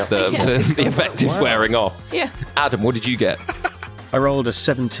back because the effect is wearing off. Yeah. Adam, what did you get? I rolled a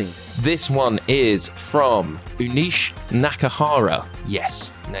 17. This one is from Unish Nakahara.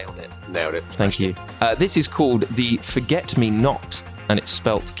 Yes, nailed it. Nailed it. Thank you. This is called the Forget Me Not, and it's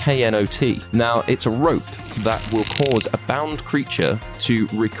spelt KNOT. Now, it's a rope that will cause a bound creature to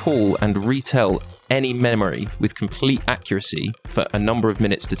recall and retell any memory with complete accuracy for a number of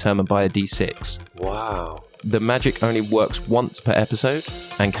minutes determined by a d6. Wow. the magic only works once per episode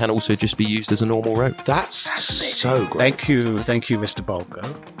and can also just be used as a normal rope. That's so great. Thank you, Mr. Bongo.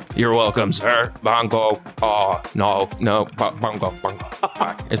 You're welcome, sir. Bongo. Oh, no, Bongo.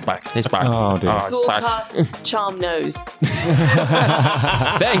 It's back. Oh, dear. Ghoul cast Charm Nose.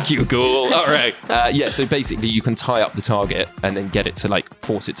 Thank you, Ghoul. All right. So basically you can tie up the target and then get it to, like,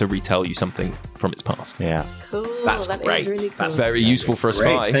 force it to retell you something from its past. Yeah. Cool. That's that great. Is really cool. That's very useful for a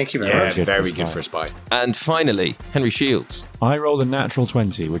spy. Great, thank you very much. Very good for a spy. And finally, Henry Shields. I rolled a natural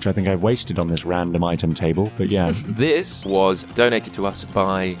 20, which I think I wasted on this random item table, but yeah. This was donated to us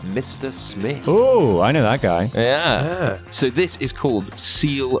by Mr. Smith. Oh, I know that guy. Yeah. So this is called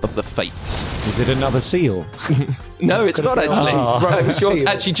Seal of the Fates. Is it another seal? No, it's not actually. Oh.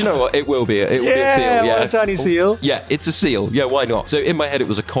 Actually, do you know what? It will be. It will be a seal. Yeah, a tiny seal. Yeah, it's a seal. Yeah, why not? So in my head it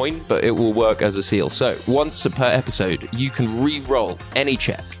was a coin, but it will work as a seal. So once per episode, you can re-roll any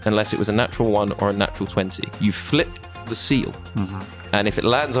check, unless it was a natural 1 or a natural 20. You flip the seal. Mm-hmm. And if it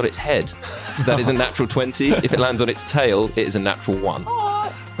lands on its head, that is a natural 20. If it lands on its tail, it is a natural 1.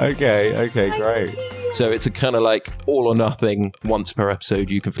 Okay, great. So it's a kind of like all or nothing. Once per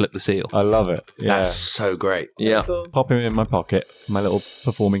episode, you can flip the seal. I love it. Yeah. That's so great. Yeah. Cool. Pop him in my pocket, my little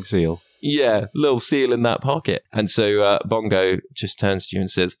performing seal. Yeah, little seal in that pocket. And so Bongo just turns to you and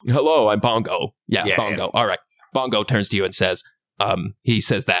says, "Hello, I'm Bongo." Yeah, Bongo. Yeah. All right. Bongo turns to you and says, he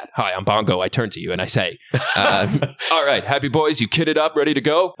says that, "Hi, I'm Bongo." I turn to you and I say, "All right, happy boys, you kitted up, ready to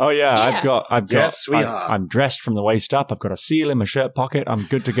go?" Oh yeah. I've got. Yes, we are. I'm dressed from the waist up. I've got a seal in my shirt pocket. I'm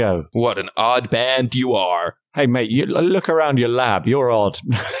good to go. What an odd band you are. Hey mate, you look around your lab. You're odd.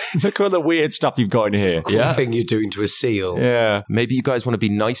 Look at all the weird stuff you've got in here. Cool thing you're doing to a seal. Yeah. Maybe you guys want to be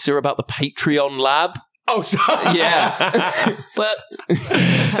nicer about the Patreon lab? Oh, sorry. Yeah. Well,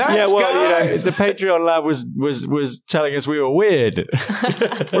 the Patreon lab was telling us we were weird.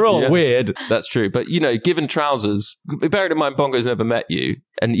 We're all weird. That's true. But, given trousers, bearing in mind Bongo's never met you,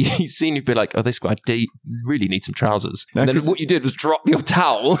 and he's seen you be like, "Oh, this guy really needs some trousers." No, and then what you did was drop your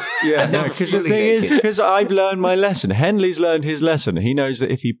towel. Yeah, no, because the thing is, because I've learned my lesson. Henley's learned his lesson. He knows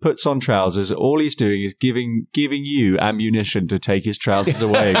that if he puts on trousers, all he's doing is giving you ammunition to take his trousers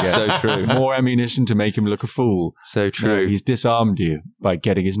away again. So true. More ammunition to make him look a fool. So true. No, he's disarmed you by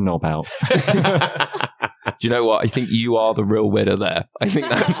getting his knob out. Do you know what? I think you are the real winner there. I think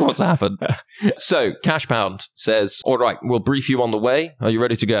that's what's happened. So, Cashpound says, "All right, we'll brief you on the way. Are you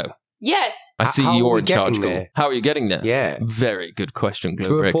ready to go?" yes. I see you're in charge, Ghoul. How are you getting there? Yeah. Very good question, Glue.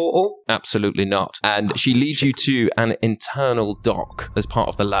 Through a portal? Absolutely not. And she leads you to an internal dock as part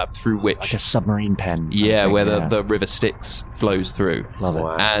of the lab through which... Like a submarine pen. Yeah, where the River Styx flows through. Love it.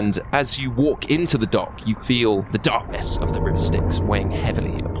 Wow. And as you walk into the dock, you feel the darkness of the River Styx weighing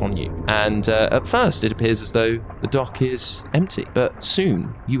heavily upon you. And at first, it appears as though the dock is empty. But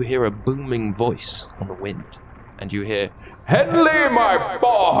soon, you hear a booming voice on the wind. And you hear... "Henley, my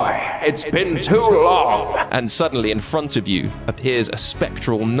boy, it's been too long." And suddenly in front of you appears a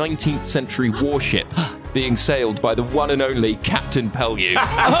spectral 19th century warship being sailed by the one and only Captain Pellew.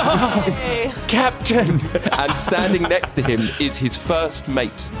 Captain! And standing next to him is his first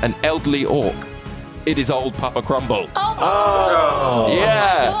mate, an elderly orc. It is old Papa Crumble. Oh,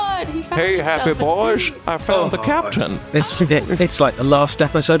 yeah. God, he found Hey, himself happy a boys, seal. I found the captain. It's like the last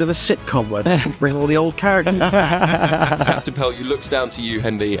episode of a sitcom where they bring all the old characters. Captain Pellew looks down to you,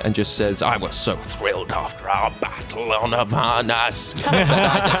 Henley, and just says, "I was so thrilled after our battle on Avernus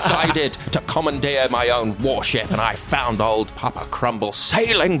that I decided to commandeer my own warship, and I found old Papa Crumble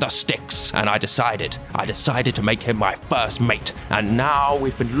sailing the Styx, and I decided to make him my first mate, and now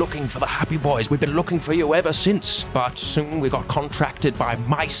we've been looking for the happy boys. We've been looking for you ever since, but soon we got contracted by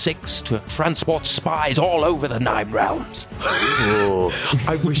My Six to transport spies all over the 9 realms."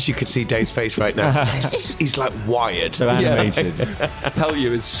 I wish you could see Dave's face right now. He's like wired. So animated.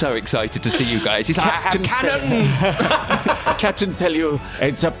 Pellew is so excited to see you guys. He's like, "I have cannons!" Captain Pellew,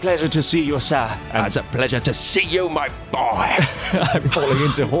 it's a pleasure to see you, sir. It's a pleasure to see you, my boy. I'm falling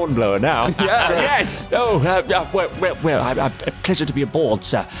into Hornblower now. Yes. Oh, a pleasure to be aboard,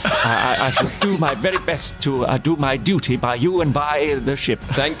 sir. I shall do my very best to do my duty by you and by the ship.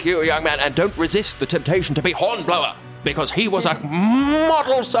 Thank you, young man, and don't resist the temptation to be Hornblower, because he was a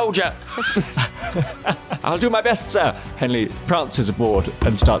model soldier. I'll do my best, sir. Henley prances aboard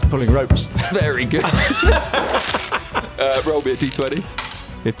and starts pulling ropes. Very good. Roll me a d20.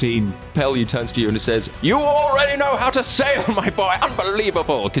 15. Pellew turns to you and says, "You already know how to sail, my boy.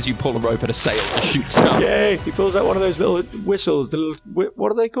 Unbelievable." Because you pull a rope at a sail to shoot stuff. Yay! He pulls out one of those little whistles.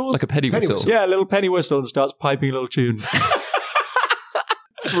 What are they called? Like a penny whistle. Yeah, a little penny whistle, and starts piping a little tune.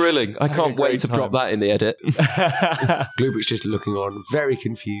 thrilling. I can't wait to drop that in the edit. Glubrick's just looking on, very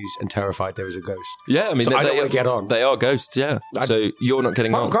confused and terrified there is a ghost. Yeah, I mean, so I don't want to get on. They are ghosts, yeah. So you're not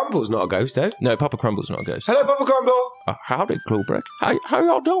getting on. Papa Crumble's not a ghost, though. No, Papa Crumble's not a ghost. Hello, Papa Crumble. Howdy, Glubrick. How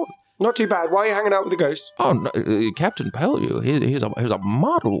y'all doing? Not too bad. Why are you hanging out with the ghost? Oh, no, Captain Pellew, he's a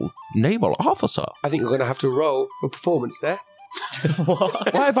model naval officer. I think you're going to have to roll for performance there.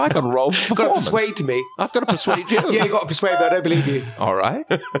 What? Why have I got to roll for You've got to persuade me. I've got to persuade you. Yeah, you've got to persuade me. I don't believe you. All right.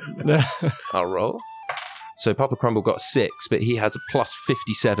 I'll roll. So Papa Crumble got 6, but he has a plus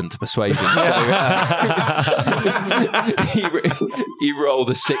 57 to persuasion. So he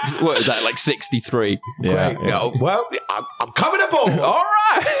rolled a 6. What is that, like 63? Yeah. Great. Yeah. Well, I'm coming aboard. All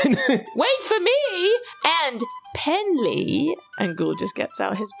right. Wait for me and Penley. And Ghoul just gets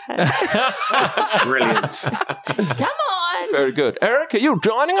out his pen. Brilliant. Come on. Very good. Eric, are you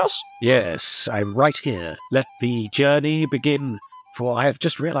joining us? Yes, I'm right here. Let the journey begin, for I have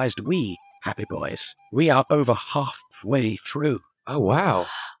just realized happy boys, we are over halfway through. Oh, wow.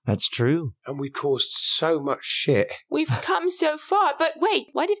 That's true. And we caused so much shit. We've come so far, but wait,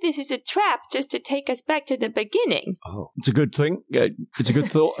 what if this is a trap just to take us back to the beginning? Oh. It's a good thing. It's a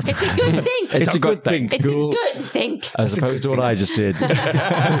good thought. It's a good thing. It's a good thing. It's a good thing. As opposed to what I just did.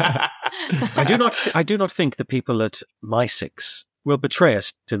 I do not think the people at My Six will betray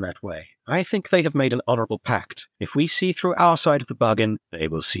us in that way. I think they have made an honourable pact. If we see through our side of the bargain, they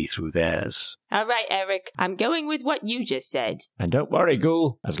will see through theirs. All right, Eric, I'm going with what you just said. And don't worry,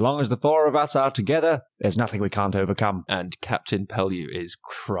 Ghoul. As long as the 4 of us are together, there's nothing we can't overcome. And Captain Pellew is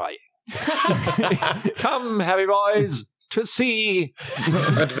crying. Come, heavy boys, to sea.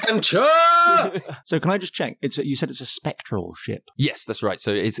 Adventure! So can I just check? You said it's a spectral ship. Yes, that's right.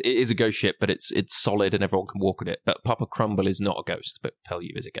 So it is a ghost ship, but it's solid and everyone can walk on it. But Papa Crumble is not a ghost, but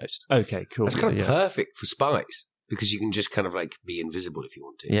Pellew is a ghost. Okay, cool. That's kind of perfect for spies. Because you can just kind of like be invisible if you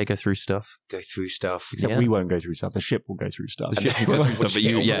want to. Yeah, go through stuff. Except we won't go through stuff. The ship will go through stuff. The ship will go through stuff, but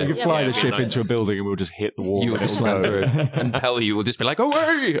you can fly the ship into a building and we'll just hit the wall. You will just slam through it. And Pellew will just be like,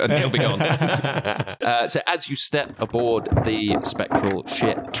 away! And he'll be gone. So as you step aboard the spectral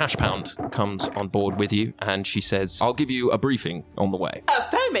ship, Cash Pound comes on board with you and she says, I'll give you a briefing on the way.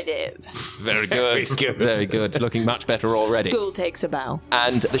 Affirmative. Very good. Very good. Looking much better already. Ghoul takes a bow.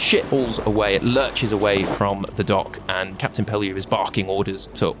 And the ship pulls away. It lurches away from the dock. And Captain Pellew is barking orders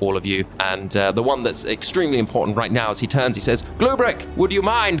to all of you. And the one that's extremely important right now, as he turns, he says, Glubrick, would you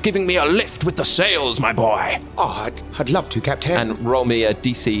mind giving me a lift with the sails, my boy? Oh, I'd love to, Captain. And roll me a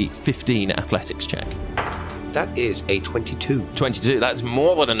DC 15 athletics check. That is a 22. 22, that's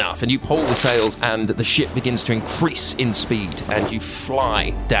more than enough. And you pull the sails and the ship begins to increase in speed and you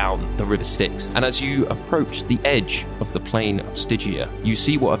fly down the River Styx. And as you approach the edge of the plain of Stygia, you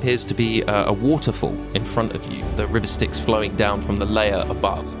see what appears to be a waterfall in front of you. The River Styx flowing down from the layer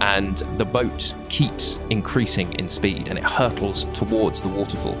above. And the boat keeps increasing in speed and it hurtles towards the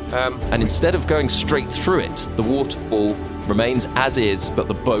waterfall. And instead of going straight through it, the waterfall remains as is, but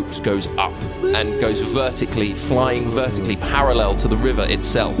the boat goes up and goes vertically, flying vertically parallel to the river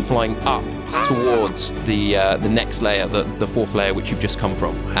itself, flying up towards the next layer, the fourth layer which you've just come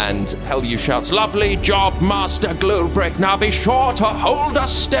from. And Pellew shouts, lovely job, Master Glubrick, now be sure to hold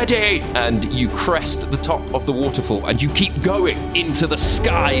us steady. And you crest the top of the waterfall and you keep going into the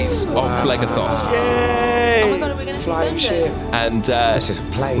skies of Phlegethos. Yay! Oh my god, are we going to Flying ship. And This is a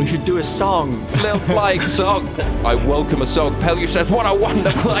plane. We should do a song. Little flying song. I welcome a song. Pellew says, what a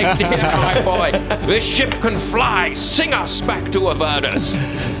wonderful idea, my boy. This ship can fly. Sing us back to Avernus.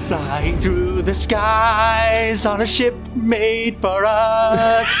 Flying through the skies on a ship made for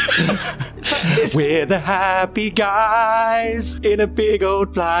us. We're the happy guys in a big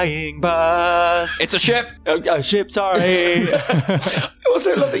old flying bus. It's a ship. A ship, sorry. I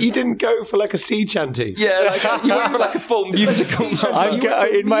also love that you didn't go for like a sea chanty. Yeah, like, you went for like a full musical.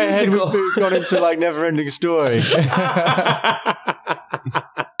 In my head, we've gone into like Never-Ending Story.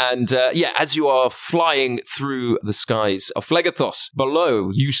 And as you are flying through the skies of Phlegethos,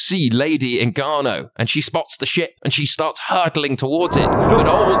 below you see Lady Ingano, and she spots the ship and she starts hurtling towards it. But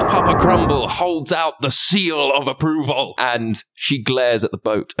old Papa Crumble holds out the seal of approval, and she glares at the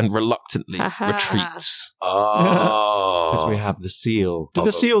boat and reluctantly retreats. Oh, because we have the seal. Do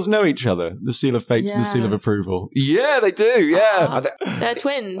the seals know each other? The seal of fates and the seal of approval. Yeah, they do. Yeah, they're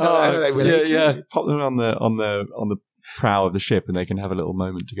twins. Are they related? Yeah. Pop them on the prow of the ship and they can have a little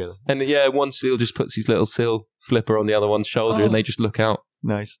moment together. And one seal just puts his little seal flipper on the other one's shoulder and they just look out.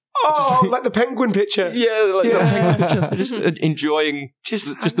 Nice. Oh, like the penguin picture. Yeah, like the penguin picture. Just enjoying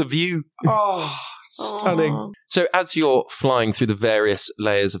just the view. Oh, Stunning. Aww. So as you're flying through the various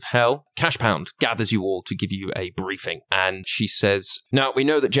layers of hell, Cash Pound gathers you all to give you a briefing. And she says, now, we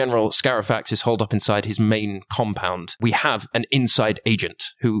know that General Scarafax is holed up inside his main compound. We have an inside agent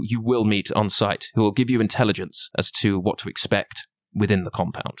who you will meet on site, who will give you intelligence as to what to expect within the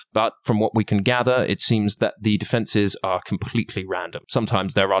compound. But from what we can gather, it seems that the defenses are completely random.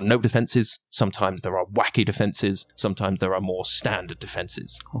 Sometimes there are no defenses, sometimes there are wacky defenses, sometimes there are more standard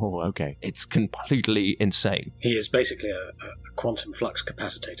defenses. Oh, okay. It's completely insane. He is basically a quantum flux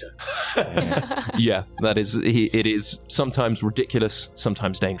capacitator. Yeah, that is, it is sometimes ridiculous,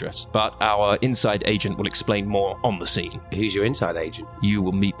 sometimes dangerous. But our inside agent will explain more on the scene. Who's your inside agent? You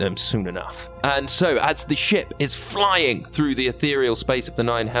will meet them soon enough. And so, as the ship is flying through the ethereal space of the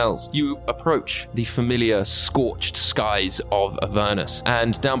Nine Hells, you approach the familiar scorched skies of Avernus,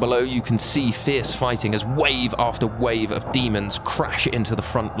 and down below you can see fierce fighting as wave after wave of demons crash into the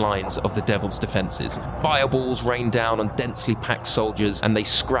front lines of the Devil's defenses. Fireballs rain down on densely packed soldiers, and they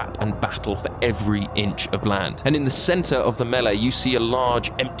scrap and battle for every inch of land. And in the center of the melee, you see a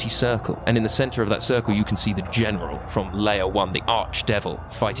large empty circle, and in the center of that circle you can see the general from Layer 1, the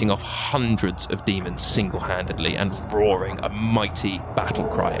Archdevil, fighting off hundreds of demons single-handedly and roaring a mighty battle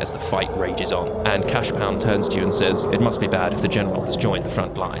cry as the fight rages on. And Cash Pound turns to you and says, it must be bad if the general has joined the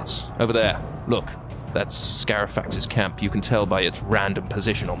front lines. Over there, look. That's Scarafax's camp. You can tell by its random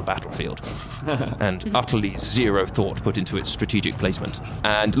position on the battlefield. And utterly zero thought put into its strategic placement.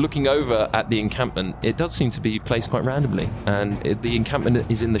 And looking over at the encampment, it does seem to be placed quite randomly. And the encampment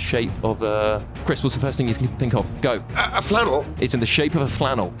is in the shape of Chris, what's the first thing you can think of? Go. A flannel? It's in the shape of a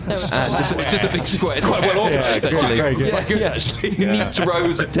flannel. So it's just a big square. It's quite well organised, actually. Very good. Quite good, actually. Yeah. Neat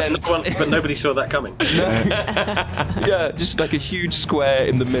rows of tents. But nobody saw that coming. Yeah, just like a huge square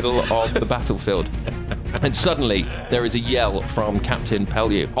in the middle of the battlefield. And suddenly, there is a yell from Captain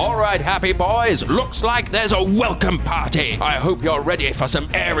Pellew. All right, happy boys, looks like there's a welcome party. I hope you're ready for some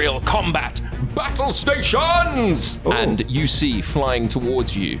aerial combat. Battle stations! Ooh. And you see flying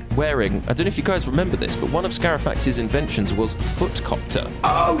towards you, wearing, I don't know if you guys remember this, but one of Scarafax's inventions was the footcopter.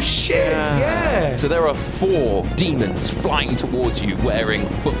 Oh, shit, yeah. So there are 4 demons flying towards you, wearing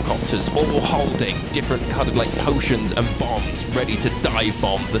footcopters, all holding different kind of like potions and bombs, ready to dive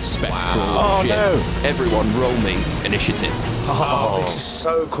bomb the spectral ship. No. Everyone roll me initiative. Oh, this is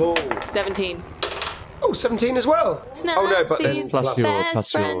so cool. 17. Oh, 17 as well. Oh, no, but there's Plus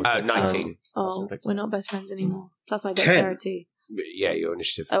your 19. Oh, we're not best friends anymore. Plus my dexterity. Yeah, your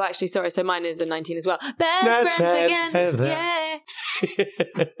initiative. Oh, actually, sorry. So mine is a 19 as well. Best friends again.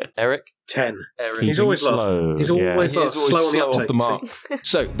 Yeah. Eric? 10. Eric. He's always lost. He's always slow off the mark.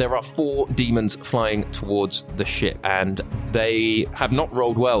 So there are 4 demons flying towards the ship, and they have not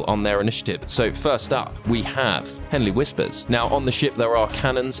rolled well on their initiative. So first up, we have Henley Whispers. Now on the ship there are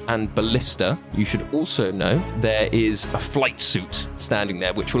cannons and ballista. You should also know there is a flight suit standing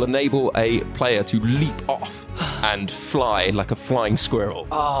there, which will enable a player to leap off and fly like a flying squirrel.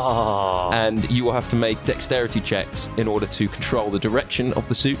 And you will have to make dexterity checks in order to control the direction of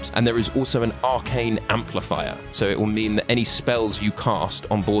the suit. And there is also an arcane amplifier, so it will mean that any spells you cast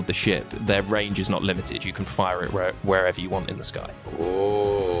on board the ship, their range is not limited. You can fire it wherever you want in the sky.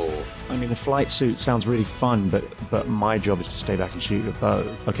 Oh. I mean, the flight suit sounds really fun, but my job is to stay back and shoot a bow.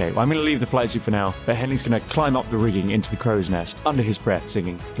 Okay, well, I'm going to leave the flight suit for now, but Henley's going to climb up the rigging into the crow's nest, under his breath,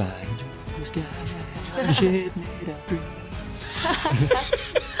 singing, "Fly into the sky, on a ship made of dreams."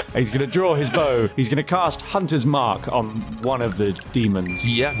 He's going to draw his bow. He's going to cast Hunter's Mark on one of the demons.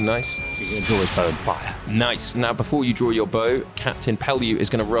 Yeah, nice. He's going to draw his bow and fire. Nice. Now, before you draw your bow, Captain Pellew is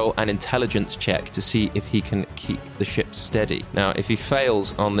going to roll an intelligence check to see if he can keep the ship steady. Now, if he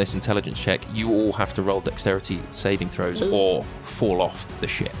fails on this intelligence check, you all have to roll dexterity saving throws or fall off the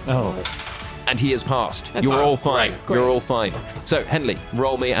ship. Oh. And he has passed. Okay. You're all fine. Great. You're all fine. So, Henley,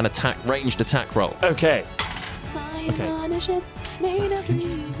 roll me an ranged attack roll. Okay. Flying on a ship made of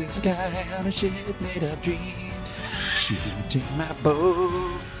dreams. The sky on a ship made of dreams. Shooting my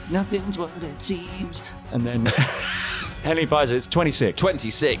bow. Nothing's what it seems. And then Henley fires it. It's 26.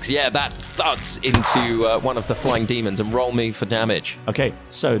 26, yeah, that thuds into one of the flying demons, and roll me for damage. Okay,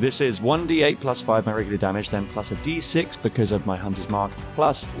 so this is 1d8 plus 5 my regular damage, then plus a d6 because of my Hunter's Mark,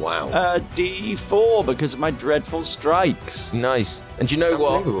 plus a d4 because of my dreadful strikes. Nice. And you know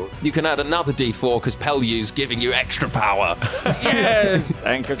what? You can add another d4 because Pellew's giving you extra power. Yes!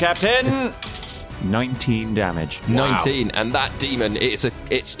 Thank you, Captain! 19 damage. 19, and that demon, it's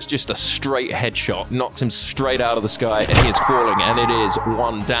just a straight headshot, knocks him straight out of the sky, and he is falling, and it is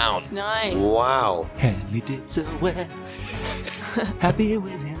 1 down. Nice. Wow. Henley did so well. Happy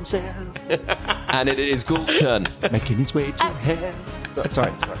with himself. And it is Ghoul's turn. Making his way to hell. It's all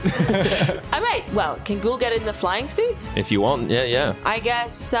right. All right, well, can Ghoul get in the flying suit? If you want, yeah. I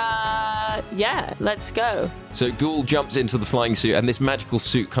guess, yeah, let's go. So Ghoul jumps into the flying suit, and this magical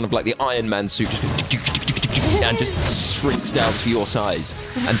suit, kind of like the Iron Man suit, and just shrinks down to your size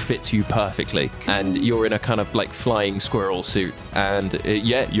and fits you perfectly. And you're in a kind of like flying squirrel suit. And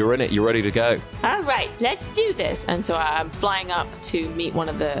you're in it. You're ready to go. All right, let's do this. And so I'm flying up to meet one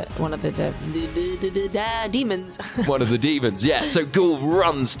of the demons. One of the demons, yeah. So Ghoul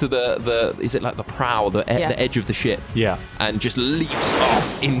runs to the is it like the prow, the edge of the ship? Yeah. And just leaps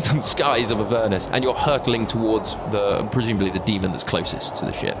off into the skies of Avernus. And you're hurtling towards presumably the demon that's closest to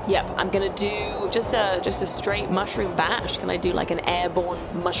the ship. Yep, I'm gonna do just a straight mushroom bash. Can I do like an airborne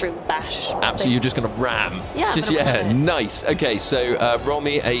mushroom bash? Absolutely, you're just gonna ram. Yeah. Nice. Okay, so roll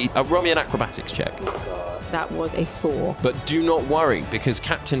me an acrobatics check. That was a 4. But do not worry, because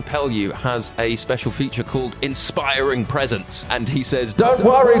Captain Pellew has a special feature called Inspiring Presence. And he says, "Don't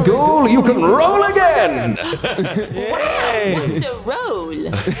worry, Ghoul, you can roll again!" Wow, what's a roll?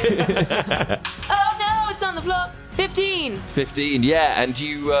 Oh no, it's on the floor. 15, yeah, and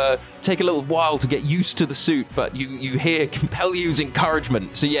you take a little while to get used to the suit, but you hear Pellew's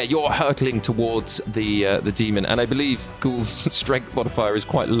encouragement. So yeah, you're hurtling towards the demon, and I believe Ghoul's strength modifier is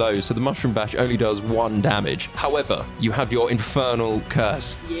quite low, so the mushroom bash only does 1 damage. However, you have your infernal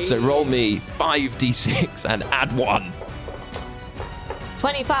curse. Yeah. So roll me 5d6 and add 1.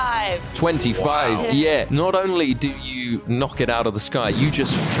 25. Wow. Yeah. Not only do you knock it out of the sky, you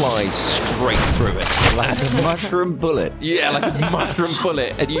just fly straight through it. Like a mushroom bullet. Yeah, like a mushroom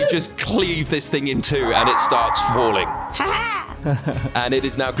bullet. And you just cleave this thing in two, and it starts falling. And it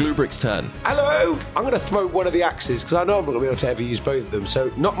is now Glubrick's turn. Hello! I'm going to throw one of the axes, because I know I'm not going to be able to ever use both of them. So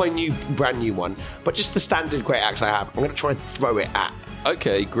not my brand new one, but just the standard great axe I have. I'm going to try and throw it at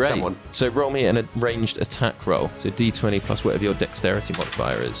Okay, great. someone. So roll me an ranged attack roll. So d20 plus whatever your dexterity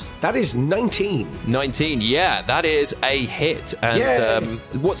modifier is. That is 19. 19, yeah, that is a hit. And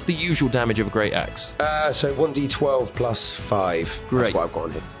what's the usual damage of a great axe? So 1d12 plus 5. Great. That's what I've got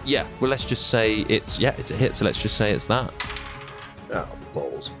on here. Yeah, well, let's just say it's a hit, so let's just say it's that. Oh,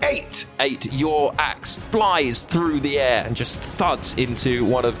 balls. 8! 8, your axe flies through the air and just thuds into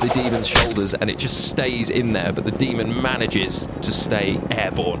one of the demon's shoulders, and it just stays in there, but the demon manages to stay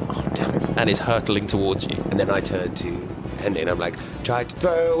airborne. Oh, damn it. And is hurtling towards you. And then I turn to Henry and I'm like, tried to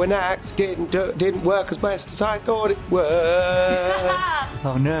throw an axe, didn't work as best as I thought it would.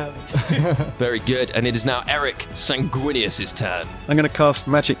 Oh no. Very good, and it is now Eric Sanguinius' turn. I'm going to cast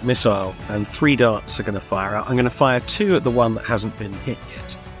Magic Missile, and 3 darts are going to fire out. I'm going to fire 2 at the one that hasn't been hit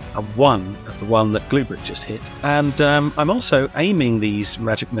yet, and 1 at the one that Glubrick just hit. And I'm also aiming these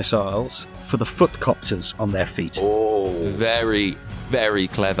Magic Missiles for the foot copters on their feet. Oh, very, very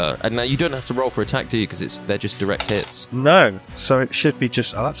clever. And now you don't have to roll for attack, do you? Because they're just direct hits. No, so it should be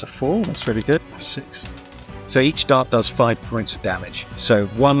just... Oh, that's a 4. That's really good. 6. So each dart does 5 points of damage. So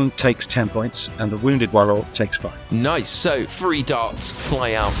 1 takes 10 points, and the wounded warrior takes 5. Nice. So 3 darts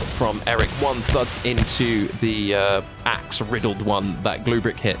fly out from Eric. 1 thuds into the axe-riddled one that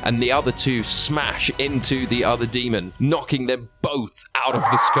Glubrick hit, and the other 2 smash into the other demon, knocking them both out of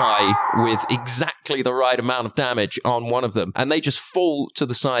the sky with exactly the right amount of damage on one of them. And they just fall to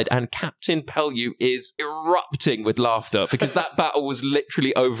the side, and Captain Pellew is erupting with laughter because that battle was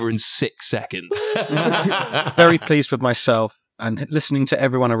literally over in 6 seconds. Very pleased with myself, and listening to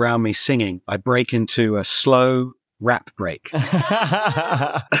everyone around me singing, I break into a slow rap break and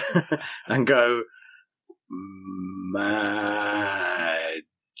go, magic.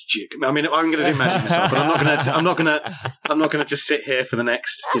 I mean, I'm going to do magic missile, but I'm not going to just sit here for the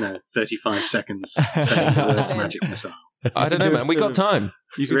next, 35 seconds saying the words magic missiles. I don't know, man. We got time.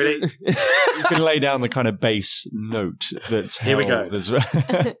 You can, Really? You can lay down the kind of bass note that's Here we go. held as well.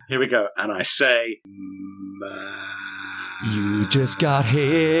 Here we go. And I say, You just got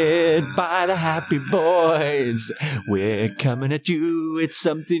hit by the happy boys. We're coming at you. It's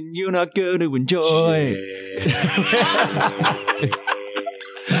something you're not going to enjoy.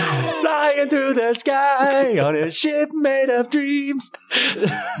 Flying through the sky on a ship made of dreams.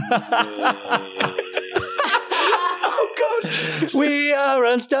 We are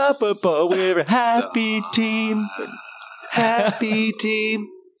unstoppable. We're a happy team. Happy team.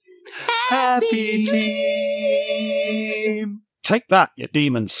 Happy team. take that, you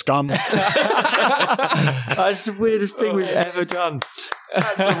demon scum. That's the weirdest thing we've ever done.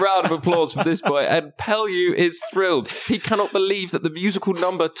 That's a round of applause from this boy. And Pellew is thrilled. He cannot believe that the musical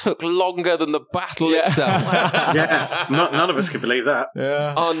number took longer than the battle itself. Yeah, none of us can believe that.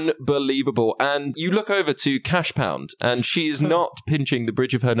 Yeah. Unbelievable. And you look over to Cash Pound, and she is not pinching the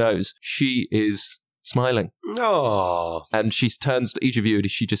bridge of her nose. She is smiling. Oh. And she turns to each of you and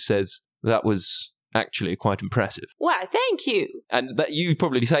she just says, that was actually quite impressive. Why, thank you. And that you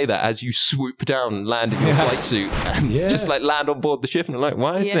probably say that as you swoop down and land in your flight suit and just like land on board the ship and like,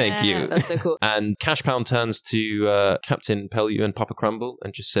 why, thank you. That's so cool. And Cash Pound turns to Captain Pellew and Papa Crumble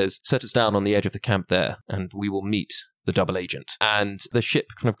and just says, set us down on the edge of the camp there and we will meet the double agent. And the ship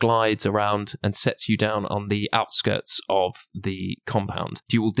kind of glides around and sets you down on the outskirts of the compound.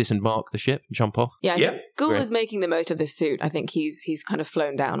 You will disembark the ship, jump off. Yeah, I think Ghoul is making the most of this suit. I think he's kind of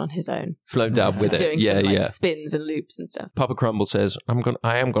flown down on his own. Flown down with it. Doing some, spins and loops and stuff. Papa Crumble says,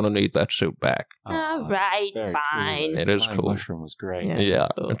 I am gonna need that suit back. All right, fine. Cool. It is cool. Mushroom was great. Yeah.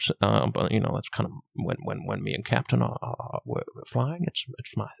 Cool. It's, but that's kind of when me and Captain we're flying.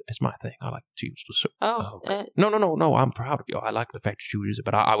 It's my thing. I like to use the suit. No. I'm proud of you. I like the fact that you use it,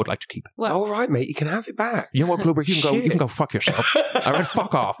 but I would like to keep it. Well, all right, mate. You can have it back. You know what, Glueberry? You can go fuck yourself. All right,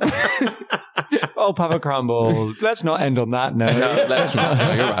 fuck off. Oh, Papa Crumble. Let's not end on that note. No, let's not.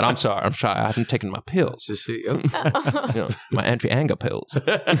 No, you're right. I'm sorry. I haven't taken my pills. Just my anti-anger pills.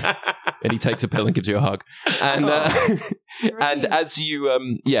 And he takes a pill and gives you a hug. And and as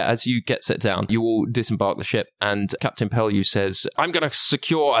you get set down, you all disembark the ship. And Captain Pellew says, "I'm going to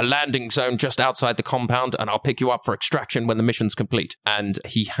secure a landing zone just outside the compound, and I'll pick you up for extraction when the mission's complete." And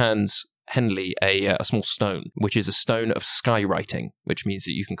he hands Henley a small stone, which is a stone of skywriting, which means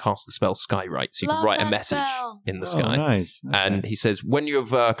that you can cast the spell Skywrite, so you can write a message in the sky. Nice. Okay. And he says, when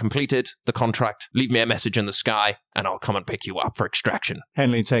you've completed the contract, leave me a message in the sky, and I'll come and pick you up for extraction.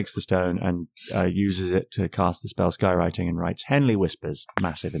 Henley takes the stone and uses it to cast the spell Skywriting and writes, Henley whispers,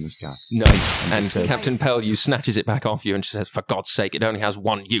 massive in the sky. Nice. And Captain Pellew snatches it back off you and she says, for God's sake, it only has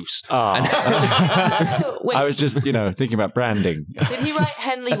one use. I was just, thinking about branding. Did he write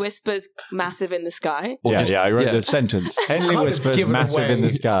Henley whispers massive in the sky? I wrote the sentence. Henley whispers massive in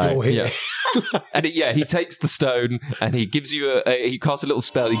the sky. And he takes the stone and he gives you he casts a little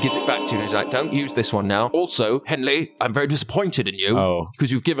spell, he gives it back to you and he's like, don't use this one now. Also, Henley, I'm very disappointed in you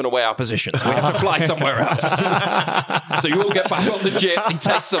because you've given away our positions. We have to fly somewhere else. So you all get back on the ship, he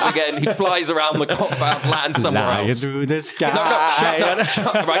takes off again, he flies around the compound, lands somewhere else. Through the sky. No,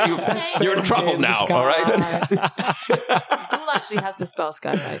 shut up. Right, you're in trouble now, all right? Ghoul actually has the spell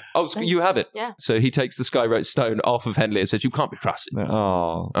Skywrite. Oh, so you have it? Yeah. So he takes the Skywrite stone off of Henley and says, you can't be trusted.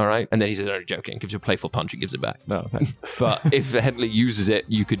 Oh. All right? And then he says, only joking, gives you a playful punch and gives it back. No, thanks. But if Henley uses it,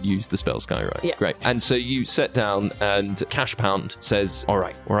 you could use the spell Skywrite. Yeah. Great. And so you set down and Cash Pound says, all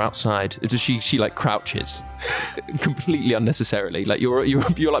right, we're outside. She like crouches completely unnecessarily. Like you're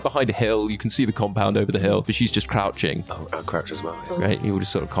like behind a hill. You can see the compound over the hill, but she's just crouching. Oh, I'll crouch as well. Yeah. Right? You will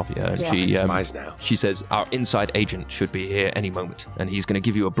just sort of copy her. And she says, our inside agent should be here any moment, and he's going to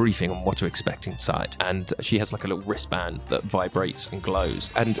give you a briefing on what to expect inside. And she has like a little wristband that vibrates and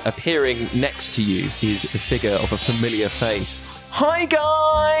glows. And appearing next to you is the figure of a familiar face. Hi,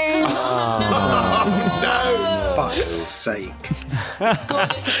 guys! No! Fuck's sake. Ghoul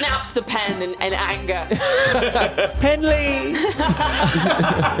just snaps the pen in anger. Henley!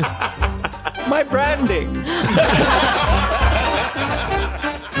 My branding!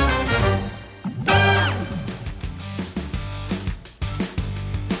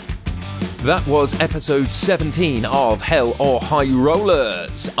 That was episode 17 of Hell or High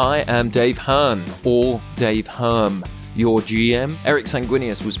Rollers. I am Dave Hearn, or Dave Herm, your GM. Eric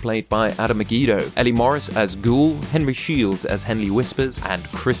Sanguinius was played by Adam Megiddo, Ellie Morris as Ghoul, Henry Shields as Henley Whispers, and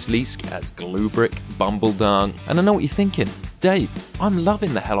Chris Leask as Gluebrick Bumbledung. And I know what you're thinking. Dave, I'm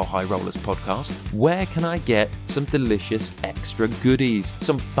loving the Hell or High Rollers podcast. Where can I get some delicious extra goodies?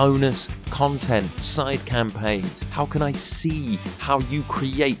 Some bonus content, side campaigns? How can I see how you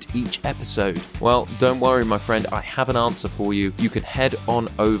create each episode? Well, don't worry, my friend. I have an answer for you. You can head on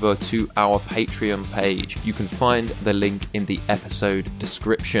over to our Patreon page. You can find the link in the episode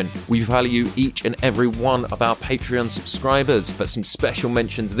description. We value each and every one of our Patreon subscribers, but some special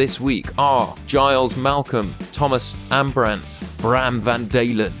mentions this week are Giles Malcolm, Thomas Ambrandt, Bram Van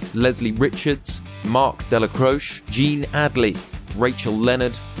Dalen, Leslie Richards, Mark Delacroche, Jean Adley, Rachel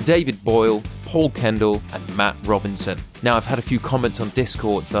Leonard, David Boyle, Paul Kendall, and Matt Robinson. Now, I've had a few comments on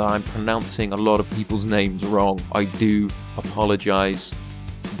Discord that I'm pronouncing a lot of people's names wrong. I do apologise.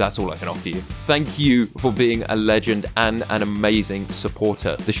 That's all I can offer you. Thank you for being a legend and an amazing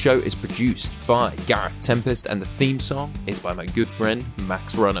supporter. The show is produced by Gareth Tempest and the theme song is by my good friend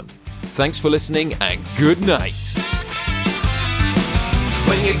Max Runham. Thanks for listening and good night.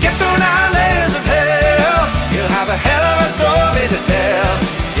 When you get through 9 layers of hell, you'll have a hell of a story to tell.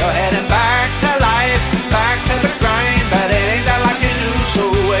 You're heading back to life, back to the grind, but it ain't that like you knew so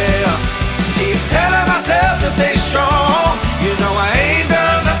well. Keep telling myself to stay strong, you know I ain't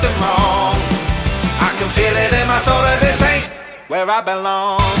done nothing wrong. where I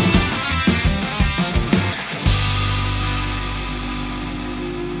belong.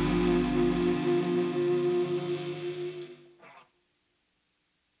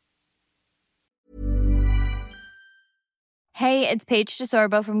 Hey, it's Paige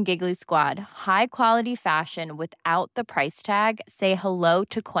DeSorbo from Giggly Squad. High quality fashion without the price tag. Say hello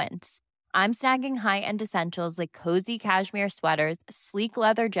to Quince. I'm snagging high-end essentials like cozy cashmere sweaters, sleek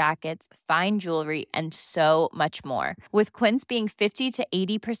leather jackets, fine jewelry, and so much more. With Quince being 50 to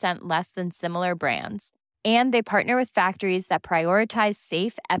 80% less than similar brands. And they partner with factories that prioritize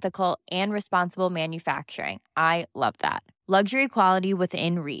safe, ethical, and responsible manufacturing. I love that. Luxury quality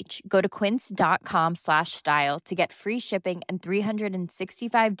within reach. Go to quince.com/style to get free shipping and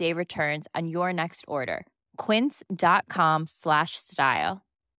 365-day returns on your next order. Quince.com/style.